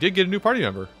that I did get a new party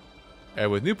member. And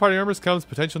with new party members comes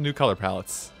potential new color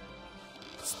palettes.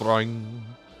 Spring.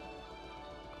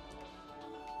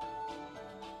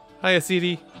 Hiya,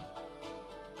 CD.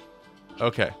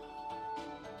 Okay.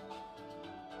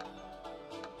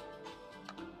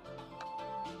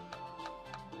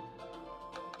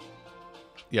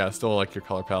 Yeah, I still like your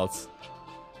color palettes.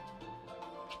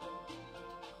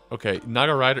 Okay,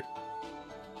 Naga Rider.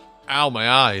 Ow, my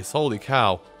eyes. Holy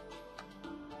cow.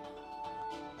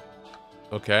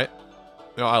 Okay.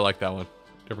 No, I like that one.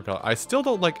 Different color. I still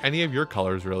don't like any of your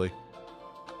colors, really.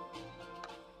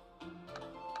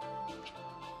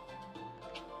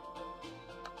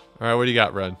 Alright, what do you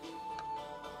got, Red?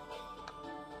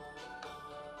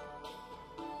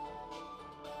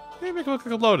 Maybe make it look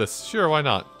like a lotus. Sure, why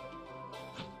not?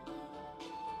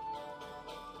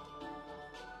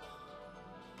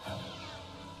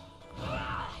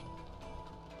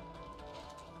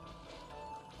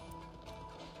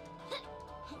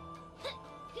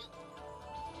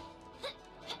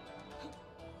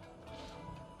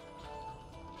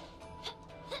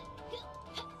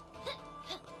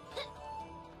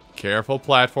 Careful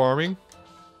platforming.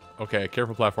 Okay,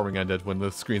 careful platforming ended when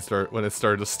the screen started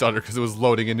to stutter because it was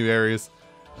loading in new areas.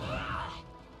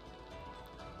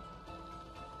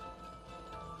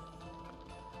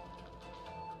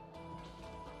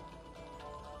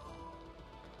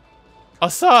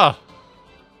 Asa!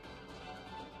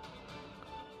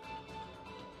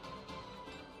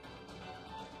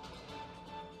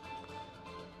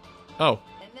 Oh.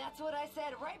 And that's what I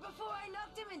said right before I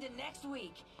knocked him into next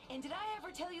week. And did I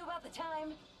ever tell you about the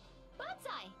time?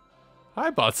 Bonsai!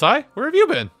 Hi, Botsai. Where have you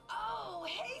been? Oh,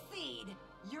 Hayseed!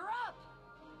 You're up!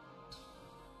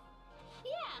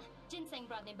 Yeah, Ginseng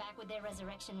brought me back with their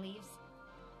resurrection leaves.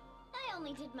 I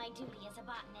only did my duty as a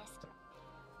botanist.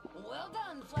 Well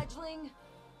done, fledgling!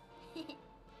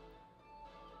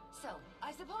 So,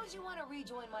 I suppose you want to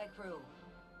rejoin my crew.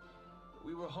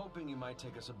 We were hoping you might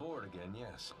take us aboard again,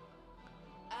 yes.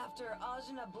 After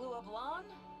Ajna blew up Lon?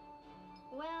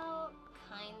 Well,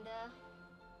 kinda.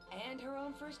 And her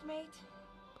own first mate?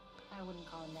 I wouldn't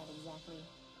call him that exactly.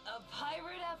 A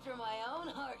pirate after my own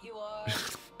heart you are.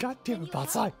 God damn it,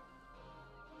 Botsai.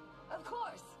 Of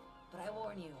course. But I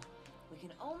warn you, we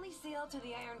can only sail to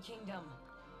the Iron Kingdom.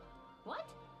 What?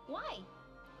 Why?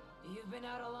 You've been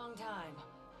out a long time.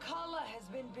 Kala has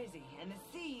been busy, and the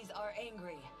seas are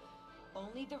angry.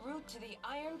 Only the route to the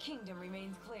Iron Kingdom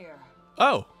remains clear.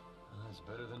 Oh. That's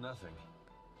better than nothing.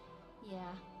 Yeah.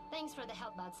 Thanks for the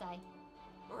help, Batsai.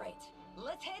 Right.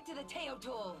 Let's head to the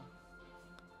Teotul.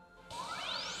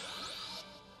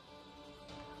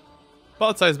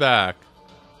 Batsai's back.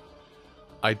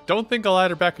 I don't think I'll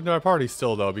add her back into my party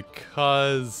still though,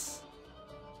 because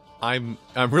I'm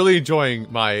really enjoying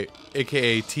my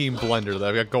AKA team blender that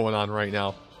I've got going on right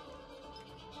now.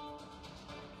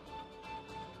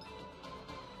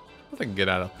 I think I can get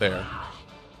out up there.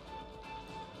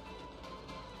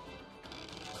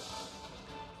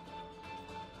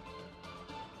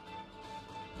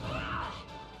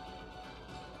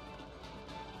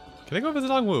 Can I go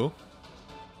visit Angwu?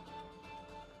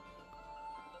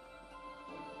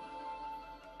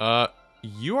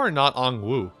 You are not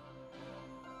Angwu.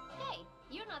 Hey,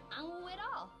 you're not Angwu at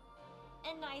all.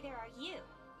 And neither are you.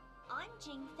 I'm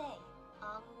Jing Fei,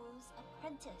 Angwu's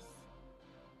apprentice.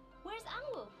 Where's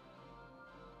Angwu?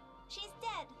 She's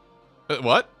dead.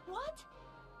 What? What?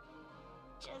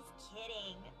 Just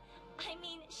kidding. I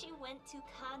mean, she went to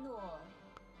Kanul.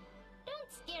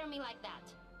 Don't scare me like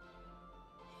that.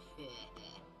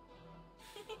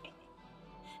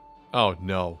 Oh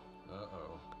no.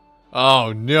 Uh-oh.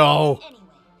 Oh no. Anyway,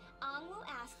 Angwu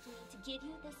asked me to give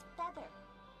you this feather.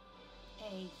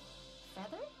 A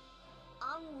feather?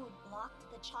 Angwu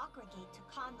blocked the chakra gate to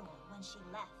Kanul when she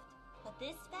left. But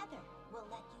this feather will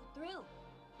let you through.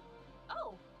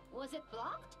 Oh, was it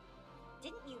blocked?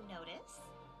 Didn't you notice?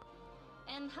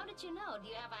 And how did you know? Do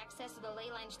you have access to the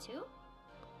ley lines too?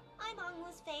 I'm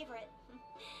Angwu's favorite.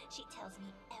 She tells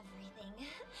me everything.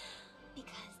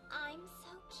 Because I'm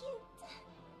so cute.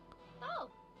 Oh,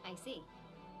 I see.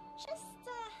 Just,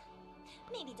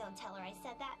 maybe don't tell her I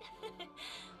said that.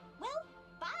 Well,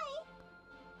 bye!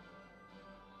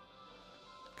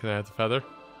 Can I have the feather?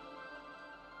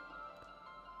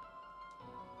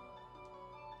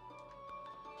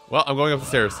 Well, I'm going up the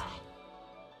stairs.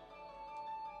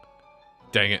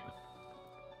 Dang it.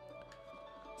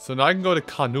 So now I can go to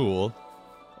Kanul.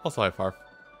 Also, hi, Farf.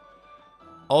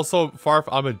 Also, Farf,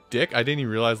 I'm a dick. I didn't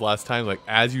even realize last time, like,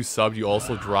 as you subbed, you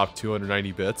also dropped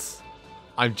 290 bits.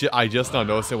 I just now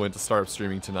noticed it when to start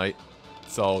streaming tonight.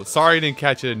 So, sorry I didn't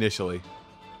catch it initially.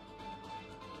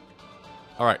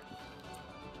 Alright.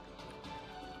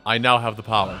 I now have the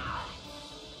power.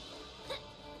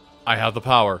 I have the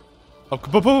power of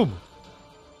kaboom!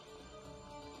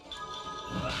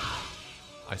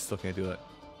 I still can't do that.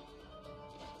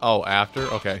 Oh, after?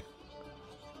 Okay.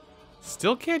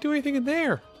 Still can't do anything in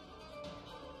there.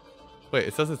 Wait,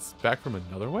 it says it's back from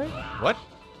another way? What?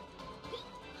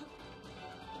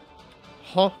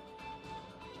 Huh?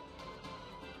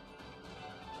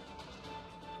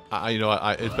 You know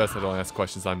what? It's best I don't ask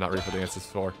questions I'm not ready for the answers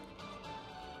for.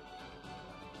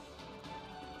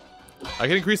 I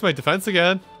can increase my defense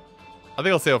again. I think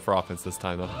I'll save up for offense this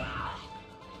time, though.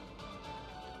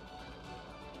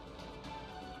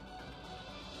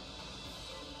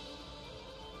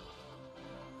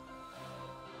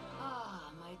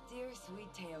 Ah, my dear sweet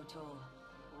Teotul.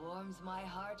 Warms my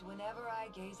heart whenever I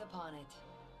gaze upon it.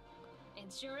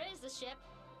 It sure is a ship.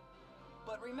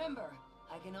 But remember,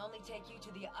 I can only take you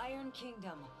to the Iron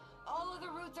Kingdom. All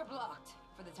other routes are blocked,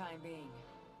 for the time being.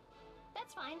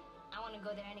 That's fine. I want to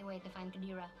go there anyway to find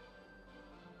Kadira.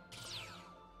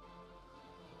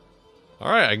 All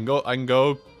right, I can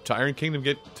go to Iron Kingdom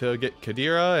get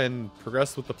Kadira and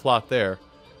progress with the plot there.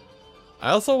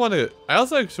 I also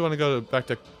actually want to go back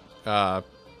to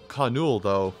Kanul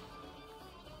though.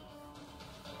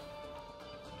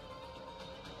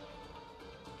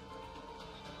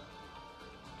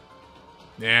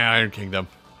 Yeah, Iron Kingdom.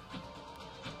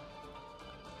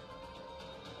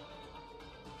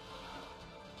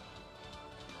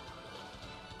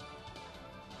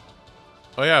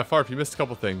 Oh yeah, Farp, you missed a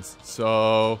couple things.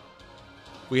 So,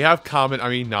 we have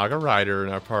Naga Rider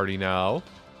in our party now.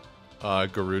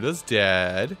 Garuda's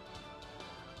dead.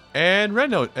 And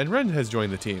Ren has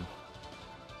joined the team.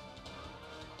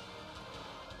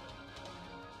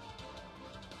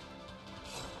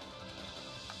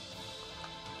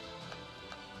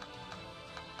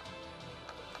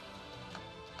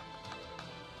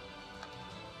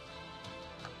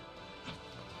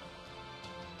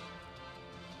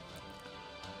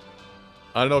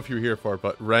 I don't know if you were here for it,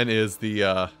 but Ren is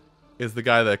the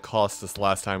guy that cost us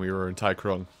last time we were in Tai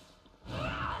Krung.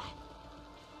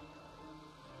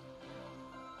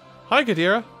 Hi,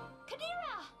 Kadira.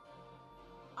 Kadira!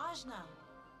 Ajna.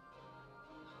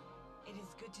 It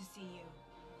is good to see you.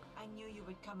 I knew you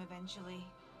would come eventually.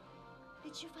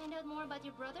 Did you find out more about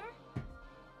your brother?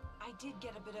 I did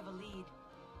get a bit of a lead,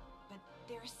 but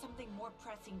there's something more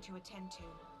pressing to attend to.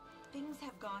 Things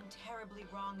have gone terribly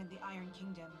wrong in the Iron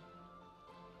Kingdom.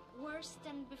 Worse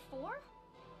than before?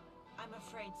 I'm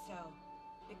afraid so.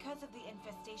 Because of the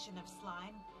infestation of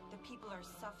slime, the people are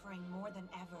suffering more than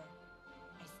ever.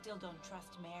 I still don't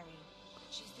trust Mary.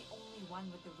 She's the only one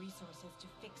with the resources to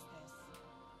fix this.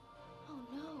 Oh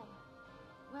no.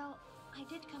 Well, I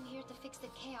did come here to fix the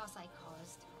chaos I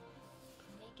caused. To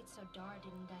make it so Dara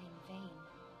didn't die in vain.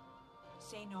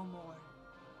 Say no more.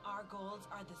 Our goals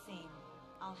are the same.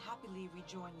 I'll happily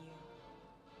rejoin you.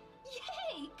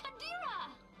 Yay!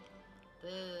 Kadira!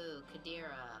 Boo,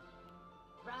 Kadira.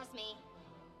 Razmi.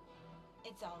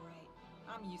 It's alright.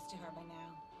 I'm used to her by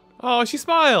now. Oh, she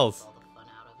smiles. All the fun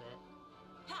out of it.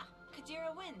 Ha!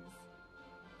 Kadira wins!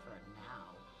 For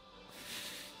now.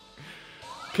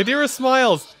 Kadira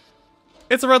smiles.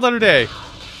 It's a red letter day.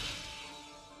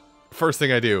 First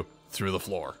thing I do, through the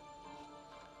floor.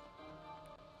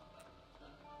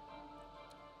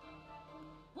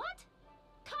 What?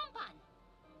 Kampan!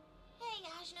 Hey,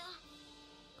 Ajna.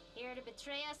 Here to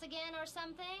betray us again or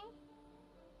something?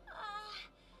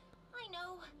 I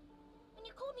know. When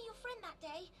you called me your friend that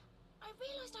day, I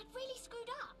realized I'd really screwed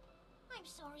up. I'm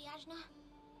sorry, Ajna.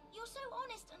 You're so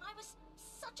honest, and I was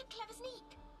such a clever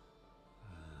sneak.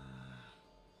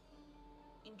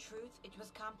 In truth, it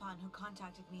was Kampan who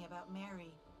contacted me about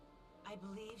Mary. I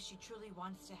believe she truly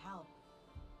wants to help.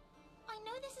 I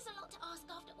know this is a lot to ask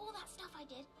after all that stuff I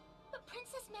did, but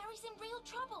Princess Mary's in real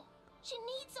trouble. She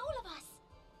needs all of us.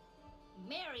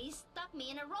 Mary stuck me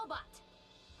in a robot.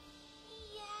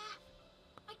 Yeah,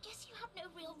 I guess you have no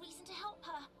real reason to help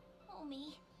her. Or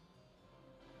me.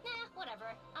 Nah,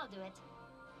 whatever. I'll do it.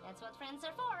 That's what friends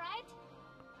are for, right?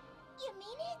 You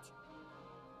mean it?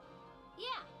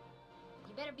 Yeah.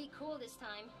 You better be cool this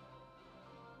time.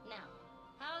 Now,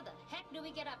 how the heck do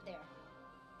we get up there?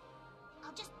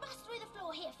 I'll just bust through the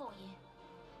floor here for you.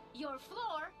 Your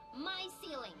floor, my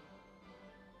ceiling.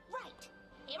 Right,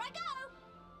 here I go!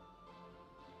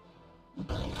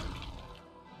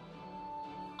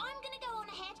 I'm gonna go on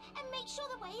ahead and make sure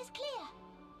the way is clear.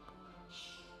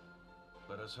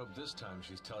 Let us hope this time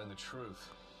she's telling the truth.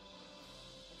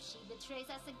 If she betrays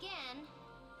us again,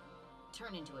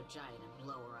 Turn into a giant and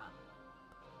blow her up.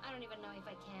 I don't even know if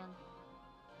I can.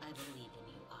 I believe in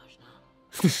you,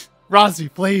 Ajna.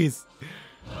 Razmi, please.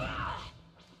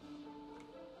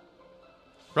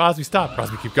 Razmi, stop.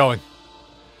 Razmi, keep going.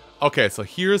 Okay, so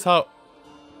here's how...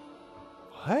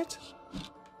 What?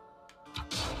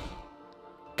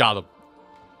 Got him.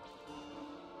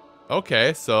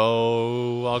 Okay,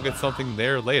 so I'll get something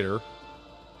there later.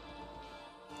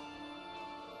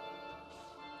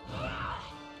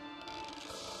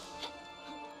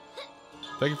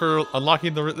 Thank you for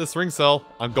unlocking this ring cell.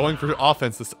 I'm going for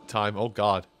offense this time. Oh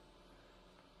god.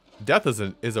 Death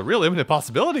is a real imminent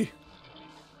possibility.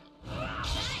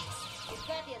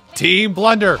 Team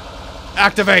Blender,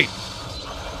 activate!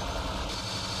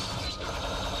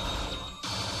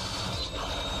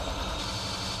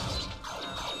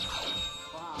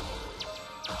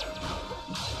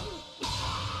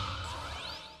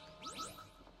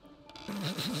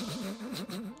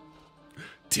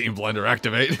 Team Blender,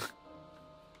 activate!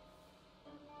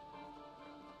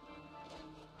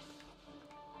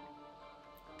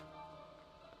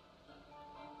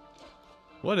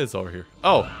 What is over here?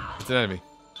 Oh, it's an enemy.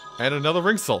 And another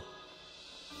ring soul.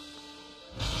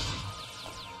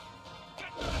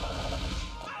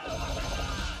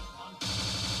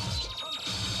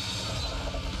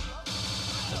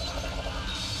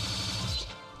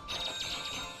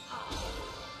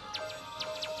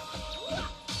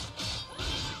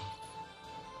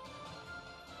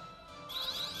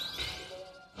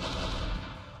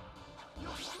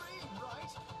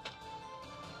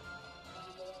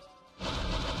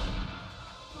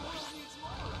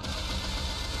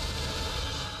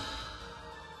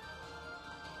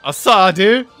 I saw,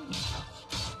 dude.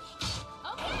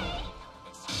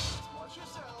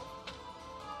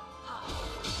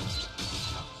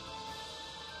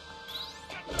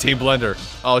 Team Blender.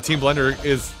 Oh, Team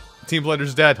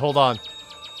Blender's dead. Hold on.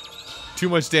 Too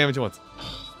much damage at once.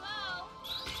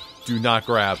 Do not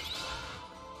grab.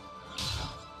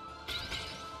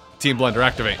 Team Blender,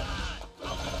 activate.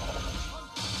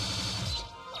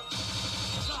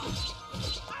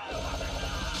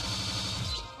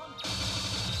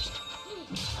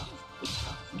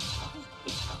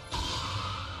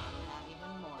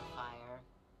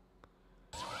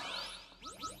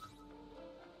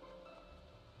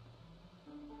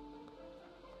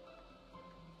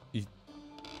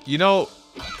 You know,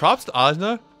 props to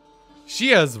Ajna.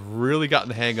 She has really gotten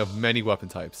the hang of many weapon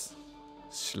types.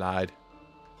 Slide.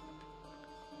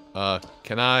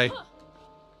 Can I?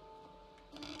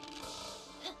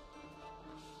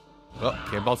 Well,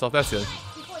 can't bounce off that ceiling.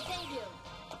 Before they do.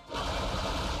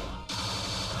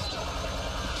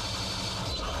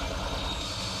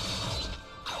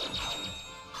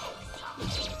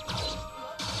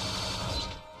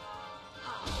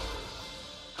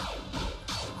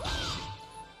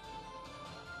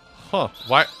 Huh.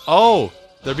 Why? Oh!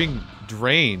 They're being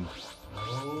drained.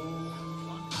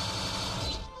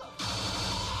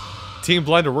 Team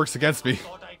Blender works against me.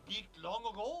 Thought I peaked long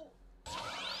ago.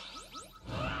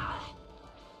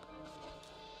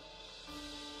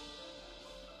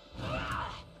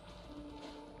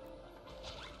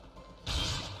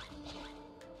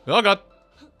 Oh god.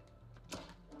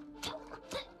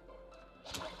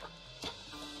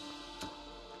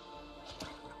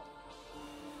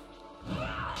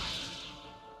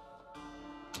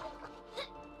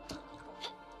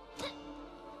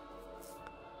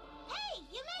 Hey,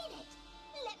 you made it!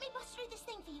 Let me bust through this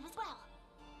thing for you as well.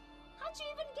 How'd you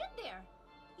even get there?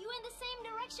 You went the same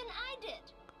direction I did.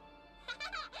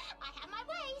 I have my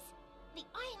ways. The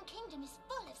Iron Kingdom is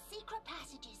full of secret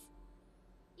passages.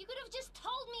 You could have just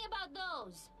told me about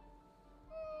those.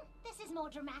 This is more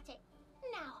dramatic.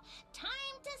 Now,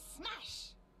 time to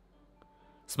smash.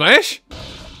 Smash?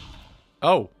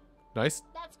 Oh, nice.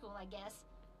 That's cool, I guess.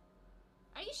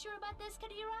 Are you sure about this,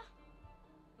 Kadira?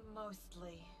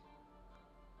 Mostly.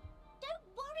 Don't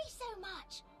worry so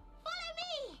much. Follow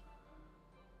me.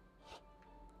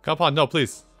 Come on, no,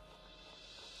 please.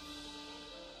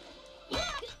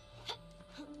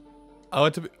 I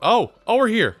want to be. Oh, we're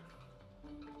here.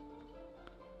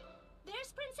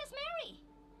 There's Princess Mary.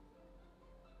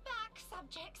 Back,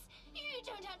 subjects. You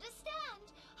don't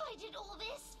understand. I did all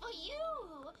this for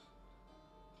you.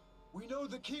 We know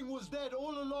the king was dead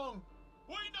all along.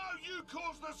 We know you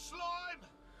caused the slime!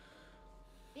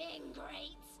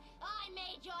 Ingrates! I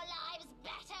made your lives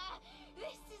better!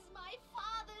 This is my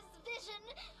father's vision!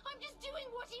 I'm just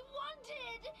doing what he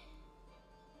wanted!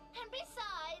 And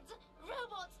besides,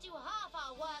 robots do half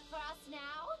our work for us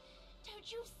now! Don't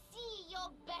you see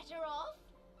you're better off?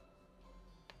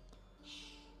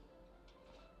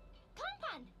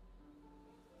 Compan!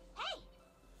 Hey!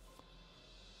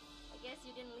 I guess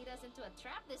you didn't lead us into a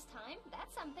trap this time.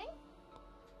 That's something.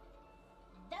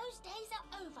 Those days are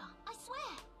over, I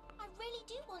swear! I really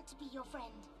do want to be your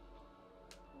friend.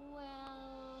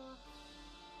 Well...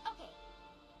 Okay.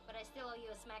 But I still owe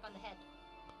you a smack on the head.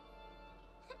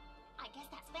 I guess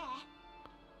that's fair.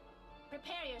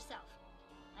 Prepare yourself.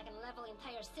 I can level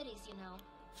entire cities, you know.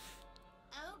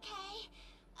 Okay.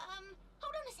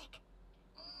 Hold on a sec.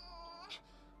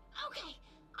 Okay,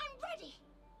 I'm ready.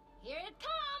 Here it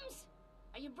comes!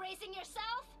 Are you bracing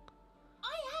yourself?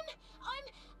 I am. I'm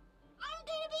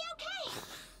gonna be okay.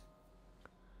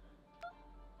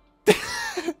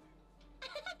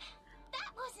 That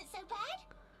wasn't so bad.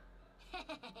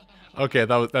 Okay,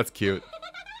 that's cute.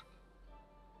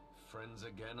 Friends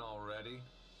again already?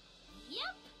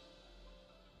 Yep.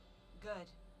 Good.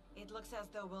 It looks as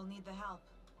though we'll need the help.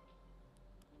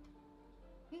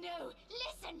 No,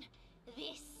 listen.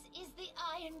 This is the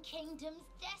Iron Kingdom's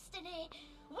destiny.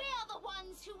 We're the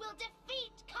ones who will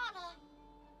defeat Kana.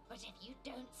 But if you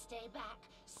don't stay back,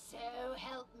 so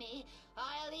help me,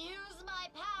 I'll use my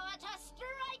power to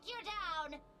strike you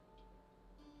down.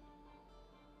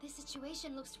 This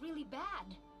situation looks really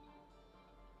bad.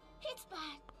 It's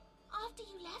bad. After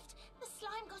you left, the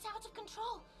slime got out of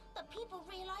control. The people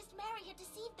realized Mary had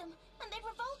deceived them, and they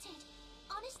revolted.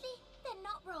 Honestly, they're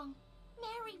not wrong.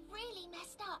 Mary really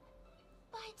messed up.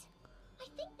 But I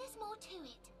think there's more to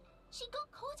it. She got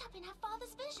caught up in her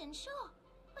father's vision, sure.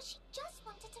 But she just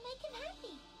wanted to make him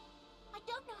happy. I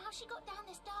don't know how she got down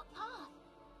this dark path.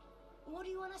 What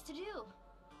do you want us to do?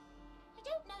 I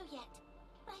don't know yet.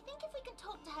 But I think if we can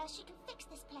talk to her, she can fix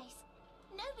this place.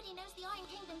 Nobody knows the Iron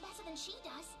Kingdom better than she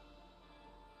does.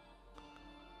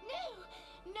 No.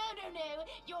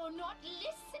 You're not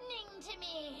listening to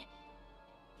me.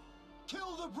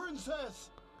 Kill the princess!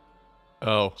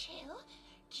 Oh.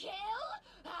 Kill?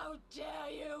 How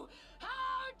dare you?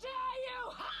 How dare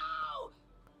you? How?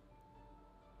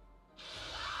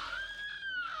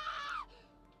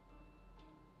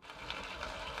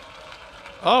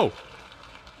 Oh.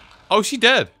 Oh, she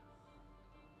dead.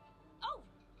 Oh,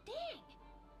 dang.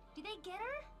 Did they get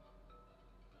her?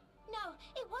 No,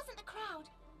 it wasn't the crowd.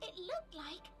 It looked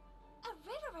like a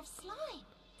river of slime.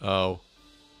 Oh.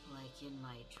 Like in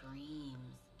my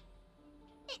dreams.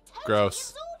 It totally Gross.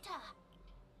 absorbed her.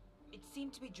 It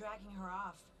seemed to be dragging her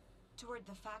off. Toward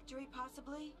the factory,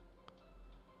 possibly?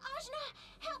 Ajna,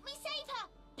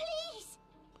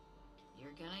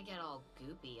 gonna get all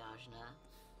goopy, Ajna.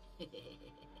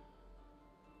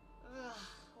 Ugh,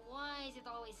 why is it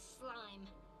always slime?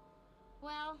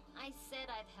 Well, I said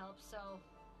I'd help, so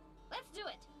let's do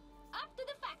it. Up to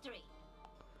the factory.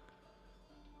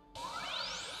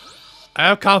 I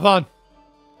have Compon.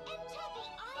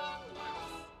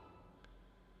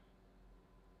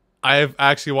 I have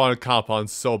actually wanted Compon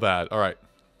so bad. Alright.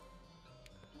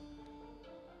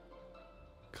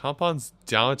 Compon's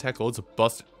down attack loads of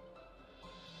bust.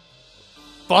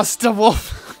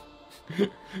 Bust-a-Wolf!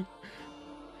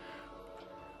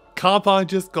 Compon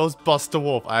just goes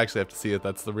Bust-a-Wolf. I actually have to see it.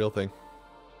 That's the real thing.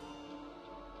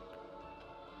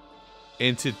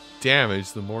 Into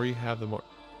damage, the more you have, the more...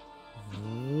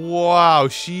 Wow,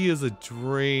 she is a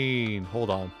drain. Hold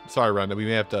on. Sorry, Renda. We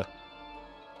may have to...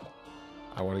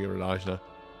 I want to get rid of Ajna.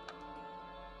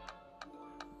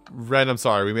 Ren, I'm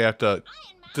sorry. We may have to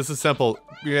disassemble...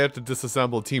 We may have to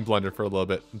disassemble Team Blender for a little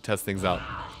bit and test things out.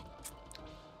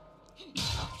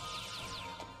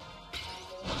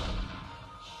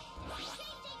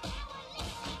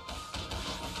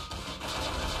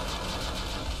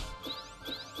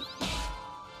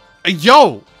 Hey,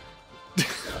 yo!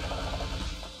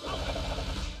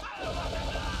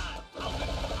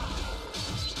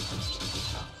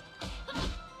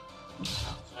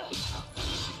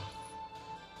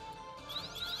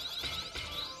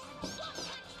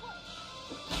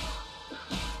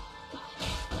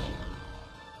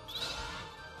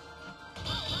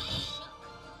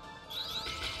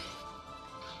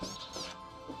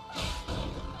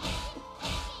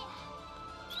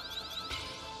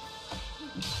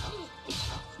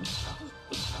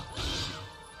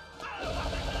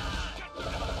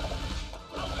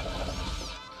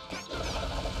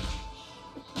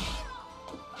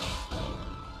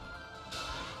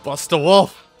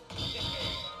 Bust-a-Wolf!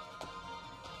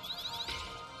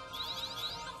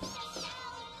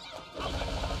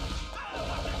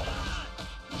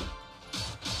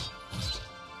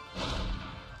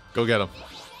 Go get him.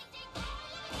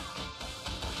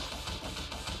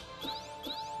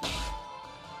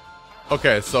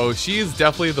 Okay, so she's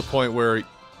definitely the point where...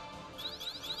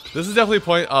 This is definitely a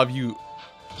point of you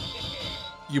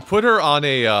put her on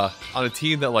a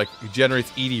team that like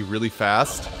generates ED really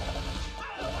fast.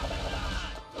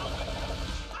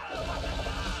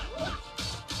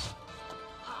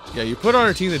 Yeah, you put her on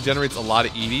a team that generates a lot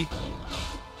of ED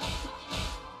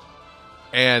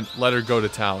and let her go to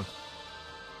town.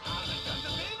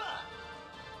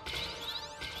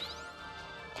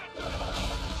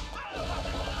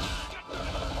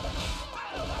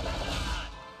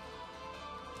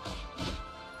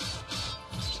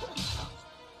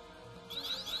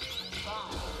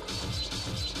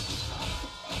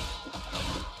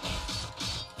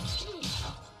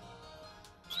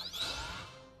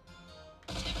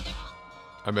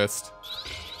 I missed.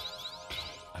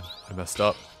 I messed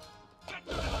up.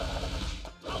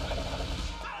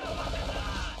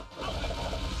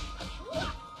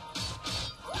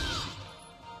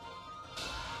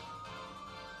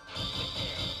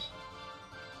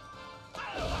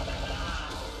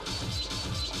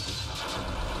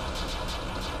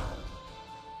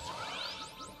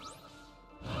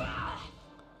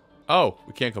 Oh,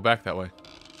 we can't go back that way.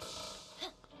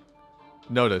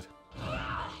 Noted.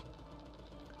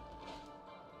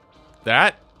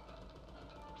 That?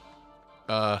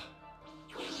 Well,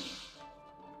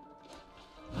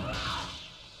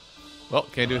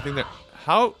 can't do anything there.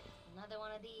 How? Another one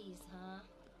of these, huh?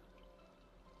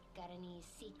 Got any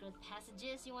secret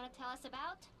passages you want to tell us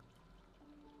about?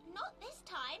 Not this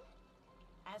time.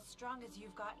 As strong as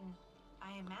you've gotten,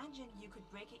 I imagine you could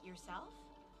break it yourself?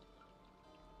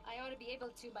 I ought to be able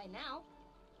to by now.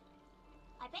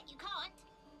 I bet you can't.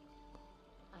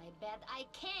 I bet I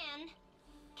can.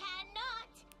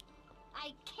 Cannot.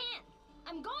 I can.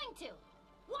 I'm going to.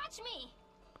 Watch me.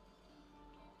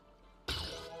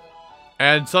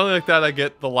 And something like that, I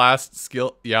get the last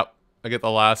skill. Yep, I get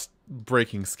the last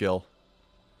breaking skill.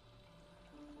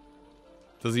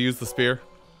 Does he use the spear?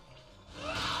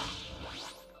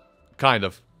 Kind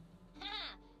of.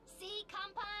 See,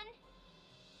 Compon?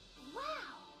 Wow.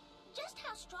 Just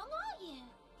how strong are you?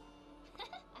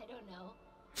 I don't know.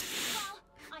 Well,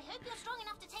 I hope you're strong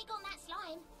enough to take on that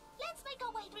slime. Let's make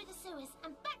our way through the sewers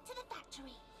and back to the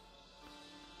factory.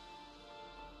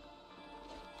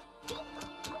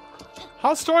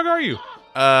 How strong are you?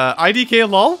 IDK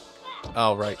lol?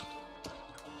 Oh, right.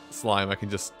 Slime, I can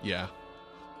just, yeah.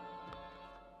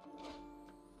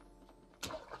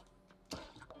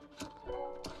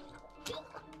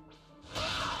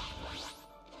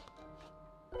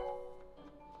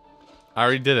 I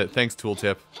already did it. Thanks,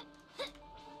 Tooltip.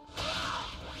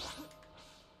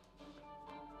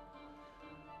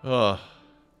 But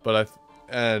I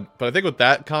think with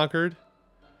that conquered,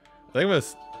 I think I'm gonna.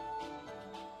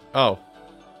 Oh,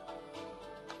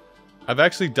 I've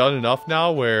actually done enough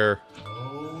now where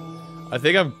I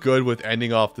think I'm good with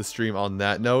ending off the stream on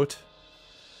that note.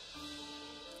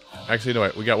 Actually, no,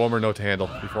 wait, we got one more note to handle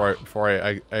before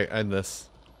I end this.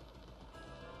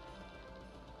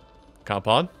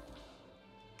 Compound.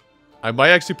 I might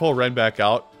actually pull Ren back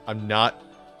out. I'm not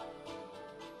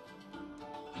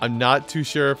too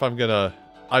sure if I'm gonna.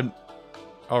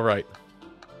 Alright.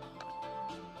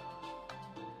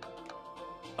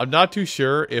 I'm not too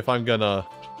sure if I'm gonna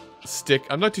stick.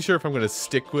 I'm not too sure if I'm gonna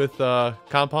stick with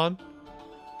Compound,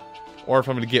 or if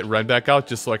I'm gonna get Ren back out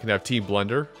just so I can have Team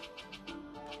Blender.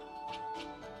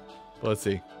 But let's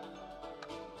see.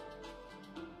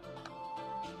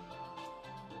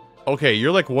 Okay,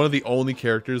 you're like one of the only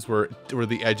characters where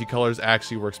the edgy colors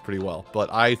actually works pretty well,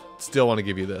 but I still want to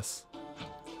give you this.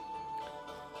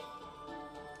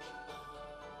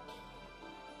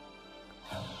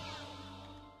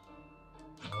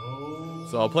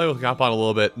 So I'll play with Compound a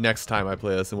little bit next time I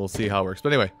play this, and we'll see how it works.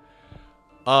 But anyway,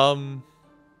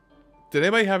 did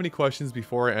anybody have any questions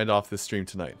before I end off this stream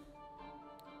tonight?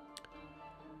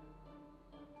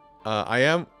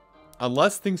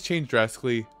 Unless things change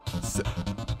drastically.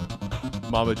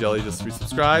 Mama Jelly just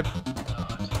resubscribe.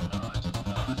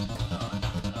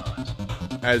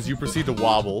 As you proceed to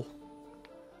wobble.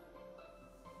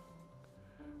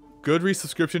 Good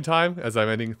resubscription time as I'm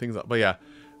ending things up. But yeah.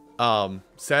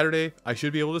 Saturday, I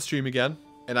should be able to stream again.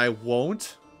 And I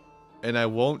won't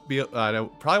be, I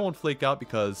probably won't flake out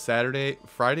because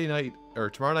Friday night, or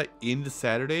tomorrow night into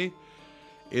Saturday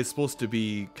is supposed to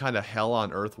be kind of hell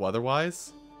on earth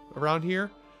weather-wise around here.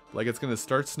 Like, it's going to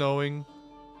start snowing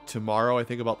tomorrow, I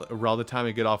think around the time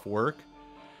I get off work.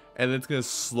 And then it's going to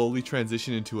slowly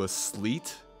transition into a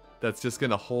sleet that's just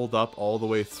going to hold up all the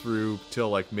way through till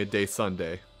like midday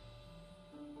Sunday.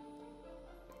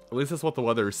 At least that's what the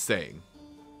weather is saying.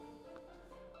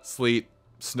 Sleet,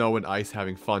 snow, and ice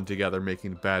having fun together,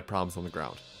 making bad problems on the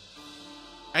ground.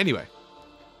 Anyway.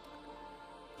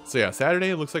 So yeah,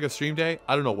 Saturday looks like a stream day.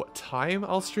 I don't know what time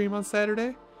I'll stream on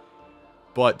Saturday.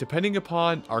 But depending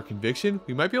upon our conviction,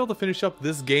 we might be able to finish up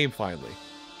this game finally.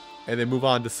 And then move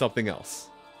on to something else.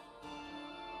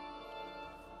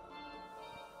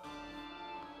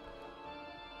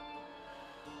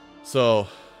 So,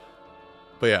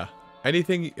 but yeah.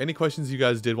 Any questions you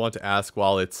guys did want to ask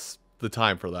while it's the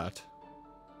time for that?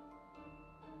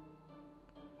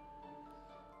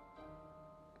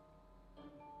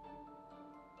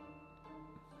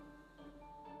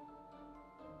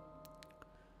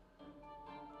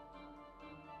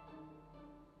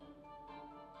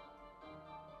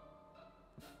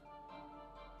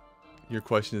 Your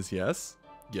question is yes?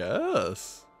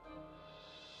 Yes.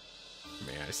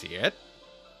 May I see it?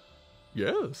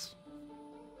 Yes.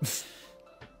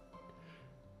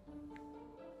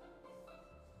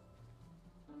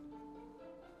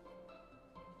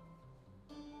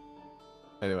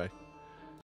 Anyway.